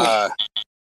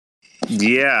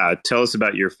 yeah, tell us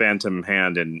about your phantom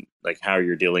hand and like how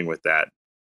you're dealing with that.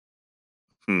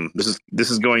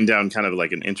 This is going down kind of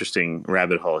like an interesting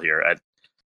rabbit hole here.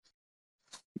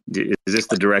 Is this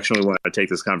the direction we want to take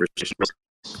this conversation?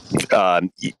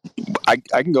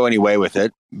 I can go any way with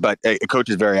it, but a coach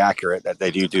is very accurate that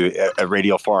they do a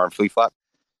radial forearm flea flop.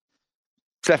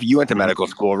 Cephii, you went to medical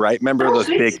school, right? Remember those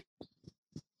big?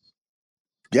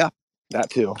 Yeah, that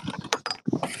too.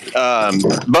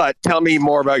 But tell me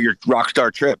more about your rock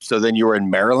star trip. So then you were in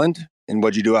Maryland, and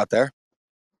what'd you do out there?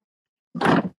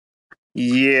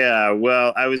 Yeah,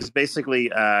 well, I was basically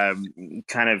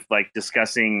kind of like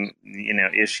discussing,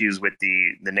 issues with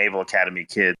the Naval Academy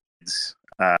kids,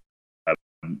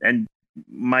 and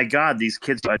my God, these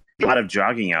kids do a lot of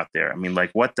jogging out there. I mean,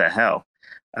 like, what the hell?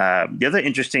 The other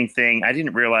interesting thing, I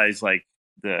didn't realize like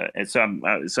so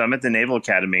I'm at the Naval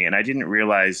Academy, and I didn't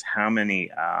realize how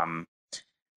many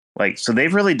so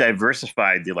they've really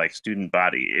diversified the like student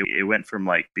body. It went from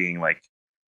like being like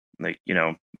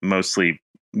mostly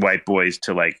white boys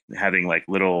to like having like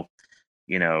little,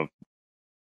 I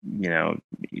don't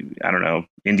know,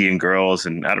 Indian girls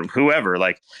and whoever.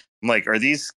 Like, I'm like, are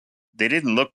these? They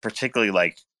didn't look particularly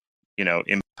like,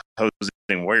 imposing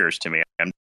warriors to me.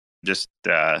 I'm just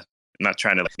not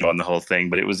trying to go on the whole thing,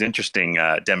 but it was interesting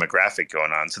demographic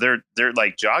going on. So they're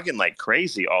like jogging like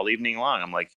crazy all evening long.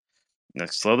 I'm like,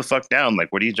 slow the fuck down.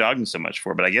 Like, what are you jogging so much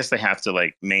for? But I guess they have to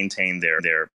like maintain their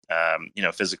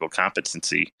physical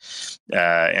competency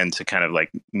and to kind of like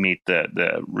meet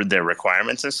their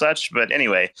requirements and such. But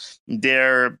anyway,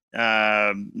 they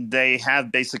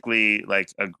have basically like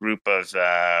a group of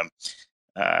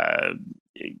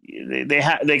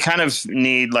they kind of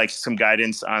need like some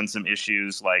guidance on some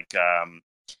issues like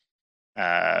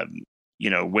where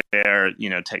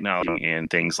technology and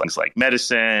things like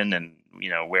medicine and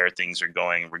where things are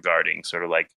going regarding sort of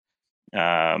like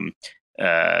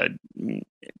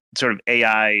sort of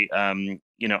AI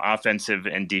offensive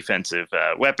and defensive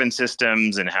weapon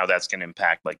systems and how that's going to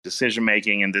impact like decision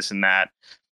making and this and that.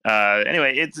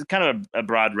 Anyway, it's kind of a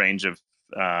broad range of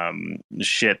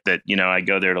shit that I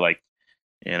go there to like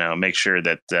make sure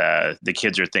that the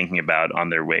kids are thinking about on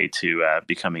their way to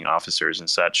becoming officers and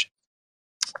such.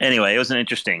 Anyway, it was an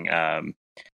interesting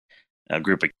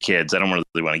group of kids. I don't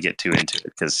really want to get too into it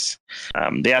because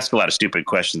they ask a lot of stupid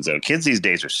questions, though. Kids these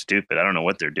days are stupid. I don't know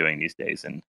what they're doing these days.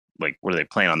 And like, what are they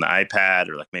playing on the iPad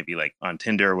or like maybe like on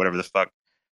Tinder or whatever the fuck?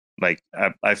 Like,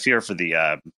 I fear for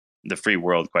the free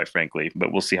world, quite frankly,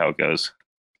 but we'll see how it goes.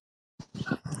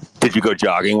 Did you go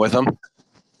jogging with them?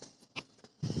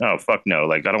 Oh, fuck no.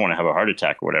 Like, I don't want to have a heart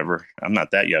attack or whatever. I'm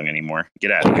not that young anymore.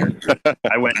 Get out of here.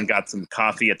 I went and got some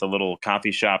coffee at the little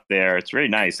coffee shop there. It's very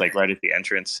nice, like right at the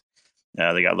entrance.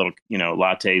 They got little,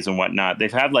 lattes and whatnot.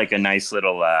 They've had like a nice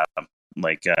little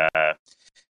like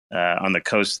on the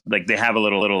coast. Like they have a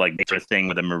little like thing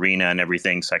with a marina and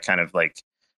everything. So I kind of like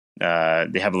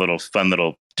they have a little fun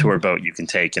little tour boat you can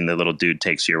take, and the little dude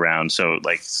takes you around. So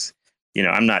like, you know,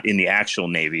 I'm not in the actual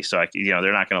Navy, so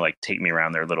they're not going to like take me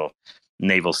around their little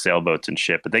naval sailboats and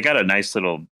shit. But they got a nice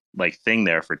little like thing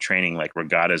there for training, like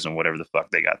regattas and whatever the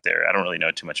fuck they got there. I don't really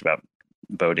know too much about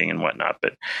boating and whatnot,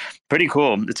 but pretty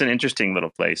cool. It's an interesting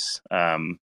little place.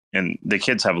 And the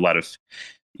kids have a lot of,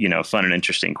 you know, fun and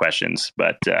interesting questions,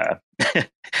 but they're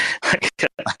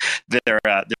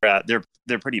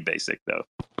pretty basic though.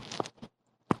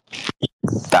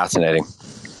 Fascinating.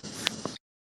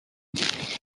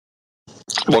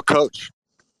 Well, Coach,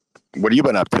 what have you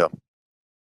been up to?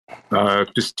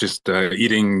 Just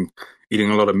eating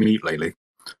a lot of meat lately.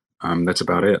 That's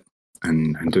about it.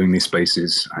 And doing these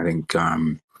spaces, I think,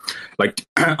 like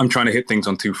I'm trying to hit things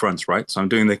on two fronts, right? So I'm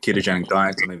doing the ketogenic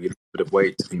diet to maybe a bit of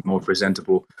weight to be more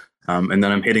presentable, and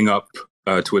then I'm hitting up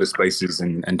Twitter Spaces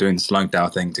and doing this LUNC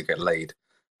DAO thing to get laid.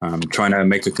 Trying to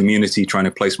make a community, trying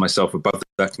to place myself above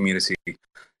that community,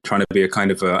 trying to be a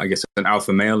kind of, I guess, an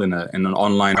alpha male in an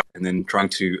online, and then trying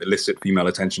to elicit female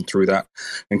attention through that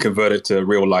and convert it to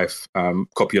real life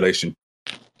copulation.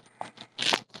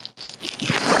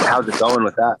 How's it going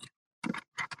with that?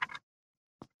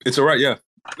 It's all right, yeah.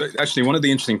 Actually, one of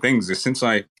the interesting things is since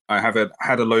I have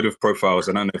had a load of profiles,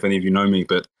 I don't know if any of you know me,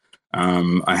 but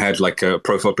I had like a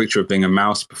profile picture of being a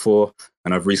mouse before,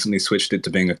 and I've recently switched it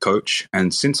to being a coach.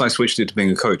 And since I switched it to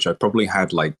being a coach, I probably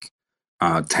had like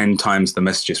 10 times the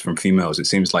messages from females. It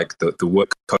seems like the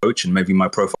work coach and maybe my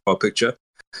profile picture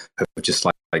have just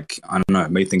like I don't know,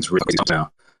 made things really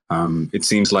now. It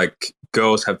seems like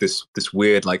girls have this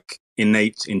weird like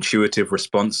innate intuitive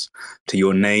response to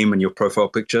your name and your profile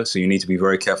picture, so you need to be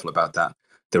very careful about that.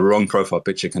 The wrong profile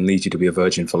picture can lead you to be a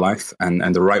virgin for life,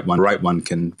 and the right one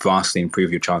can vastly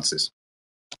improve your chances.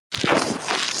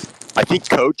 I think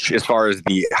coach, as far as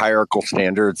the hierarchical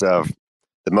standards of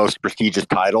the most prestigious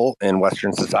title in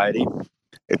Western society,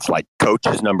 it's like coach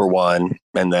is number one,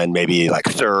 and then maybe like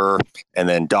sir, and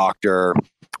then doctor,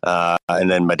 and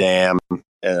then madame,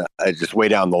 just way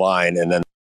down the line, and then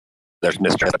there's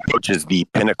Mr. Coach is the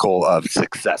pinnacle of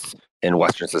success in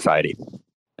Western society.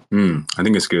 I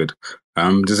think it's good.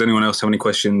 Does anyone else have any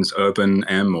questions? Urban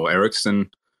M or Erickson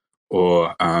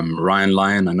or Ryan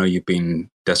Lyon? I know you've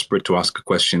been desperate to ask a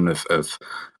question of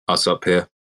us up here.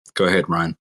 Go ahead,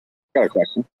 Ryan. Got a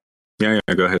question. Yeah,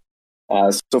 go ahead.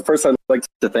 So first, I'd like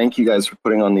to thank you guys for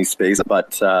putting on these spaces.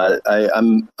 But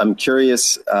I'm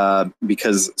curious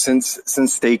because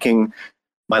since taking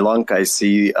my LUNC, I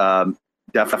see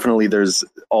definitely there's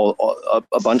a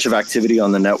bunch of activity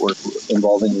on the network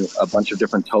involving a bunch of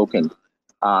different tokens.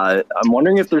 I'm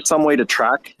wondering if there's some way to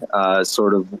track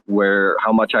sort of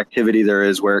how much activity there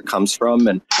is, where it comes from,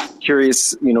 and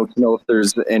curious, to know if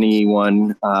there's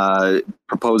anyone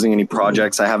proposing any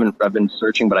projects. I've been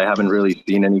searching, but I haven't really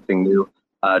seen anything new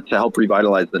to help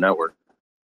revitalize the network.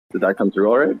 Did that come through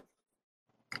all right?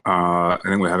 I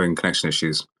think we're having connection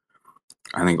issues.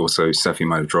 I think also Cephii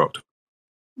might have dropped.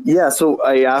 Yeah, so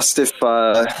I asked if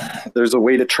there's a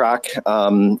way to track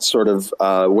sort of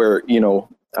where,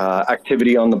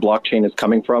 activity on the blockchain is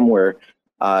coming from, where,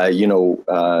 all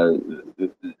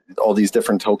these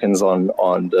different tokens on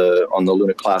the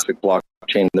LUNC Classic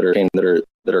blockchain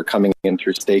that are coming in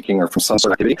through staking or from some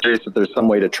sort of activity. Curious if there's some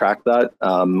way to track that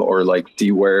or like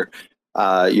see where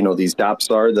these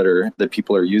dApps are that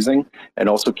people are using, and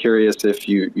also curious if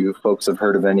you folks have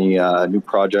heard of any new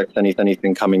projects,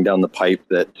 anything coming down the pipe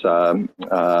that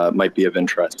might be of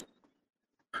interest.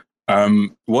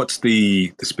 What's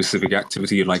the specific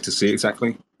activity you'd like to see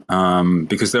exactly?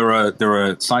 Because there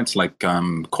are sites like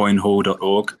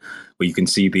coinhall.org where you can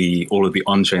see all of the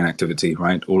on-chain activity,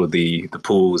 right? All of the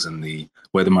pools and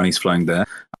where the money's flowing there.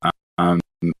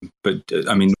 But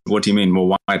I mean, what do you mean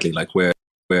more widely? Like where?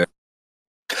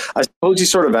 I suppose you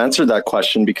sort of answered that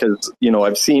question because,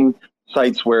 I've seen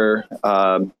sites where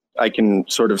I can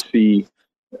sort of see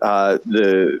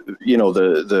the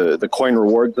coin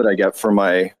rewards that I get for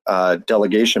my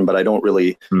delegation, but I don't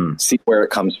really see where it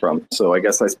comes from. So I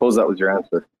suppose that was your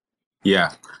answer.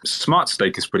 Yeah. Smart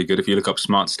Stake is pretty good. If you look up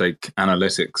Smart Stake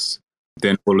analytics,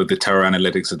 then all of the Terra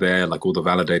analytics are there, like all the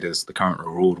validators, the current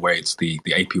reward weights, the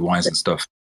APYs and stuff.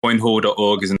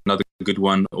 Coinhall.org is another good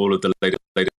one. All of the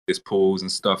latest pools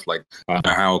and stuff. Like, I don't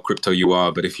know how crypto you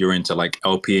are, but if you're into like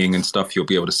LPing and stuff, you'll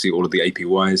be able to see all of the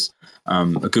APYs.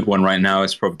 A good one right now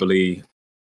is probably...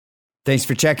 Thanks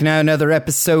for checking out another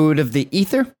episode of The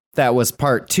Ether. That was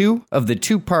part 2 of the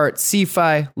 2-part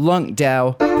Cephii LUNC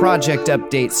DAO project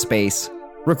update space,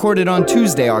 recorded on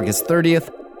Tuesday, August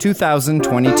 30th,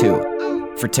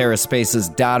 2022. For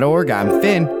TerraSpaces.org, I'm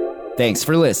Finn. Thanks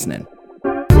for listening.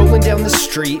 Rolling down the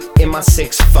street in my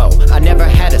 6'4". I never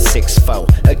had a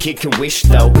 6'4". A kid can wish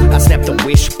though. I snapped a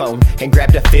wishbone and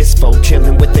grabbed a fistful.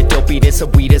 Chilling with the dopey, this a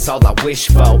weed is all I wish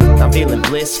for. I'm feeling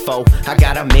blissful. I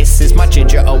got a missus. My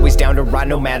ginger always down to ride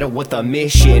no matter what the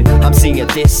mission. I'm singing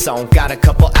this song. Got a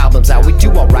couple albums out. We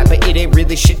do alright, but it ain't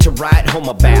really shit to write home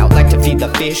about. Like to feed the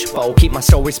fishbowl. Keep my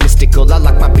stories mystical. I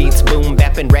like my beats boom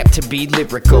bap and rap to be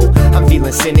lyrical. I'm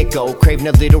feeling cynical. Craving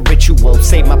a little ritual.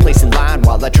 Save my place in line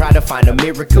while I try to find a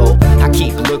miracle. I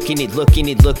keep looking,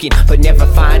 but never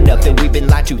find nothing. We've been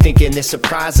lied to, thinking they're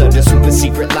surprised under super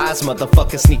secret lies.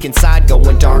 Motherfuckers sneak inside,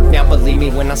 going dark. Now believe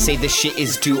me when I say this shit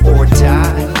is do or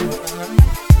die.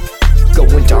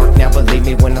 Going dark, now believe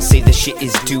me when I say this shit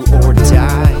is do or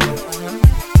die.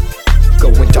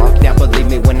 Going dark, now believe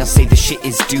me when I say this shit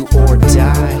is do or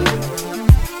die.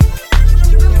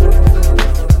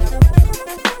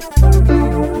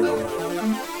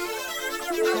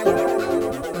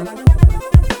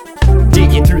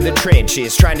 Through the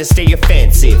trenches, trying to stay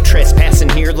offensive. Trespassing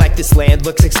here like this land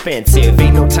looks expensive.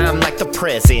 Ain't no time like the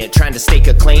present. Trying to stake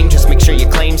a claim, just make sure your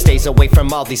claim stays away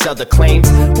from all these other claims.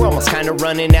 We're almost kinda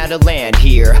running out of land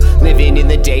here. Living in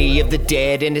the day of the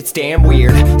dead and it's damn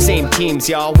weird. Same teams,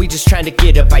 y'all, we just trying to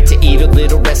get a bite to eat. A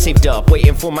little rest saved up,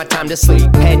 waiting for my time to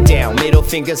sleep. Head down, middle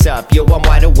fingers up, yo, I'm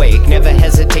wide awake. Never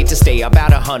hesitate to stay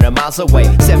about 100 miles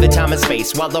away. 7 time and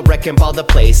space, while I wrecking ball the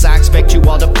place. I expect you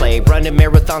all to play, running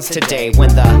marathons today.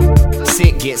 When the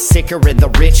sick get sicker and the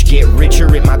rich get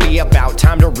richer, it might be about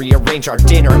time to rearrange our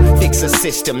dinner. Fix the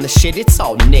system, the shit, it's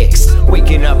all nixed.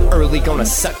 Waking up early, gonna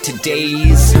suck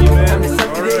today's. Time to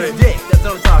suck today's dick, that's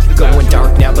what I'm talking about. Going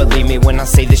dark now, believe me when I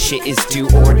say this shit is do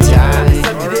or die.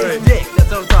 Suck today's dick,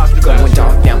 that's what I'm talking about. Going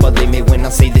dark now, believe me when I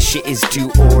say this shit is do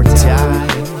or die.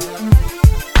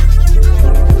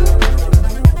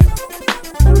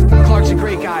 Clark's a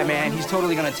great guy, man. He's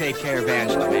totally gonna take care of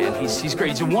Angela, man. He's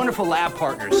great. He's a wonderful lab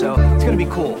partner, so it's gonna be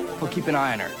cool. We'll keep an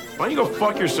eye on her. Why don't you go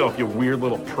fuck yourself, you weird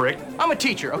little prick? I'm a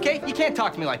teacher, okay? You can't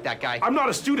talk to me like that, guy. I'm not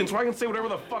a student, so I can say whatever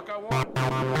the fuck I want.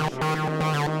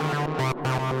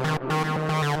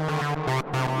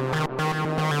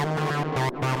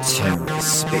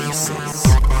 TerraSpaces.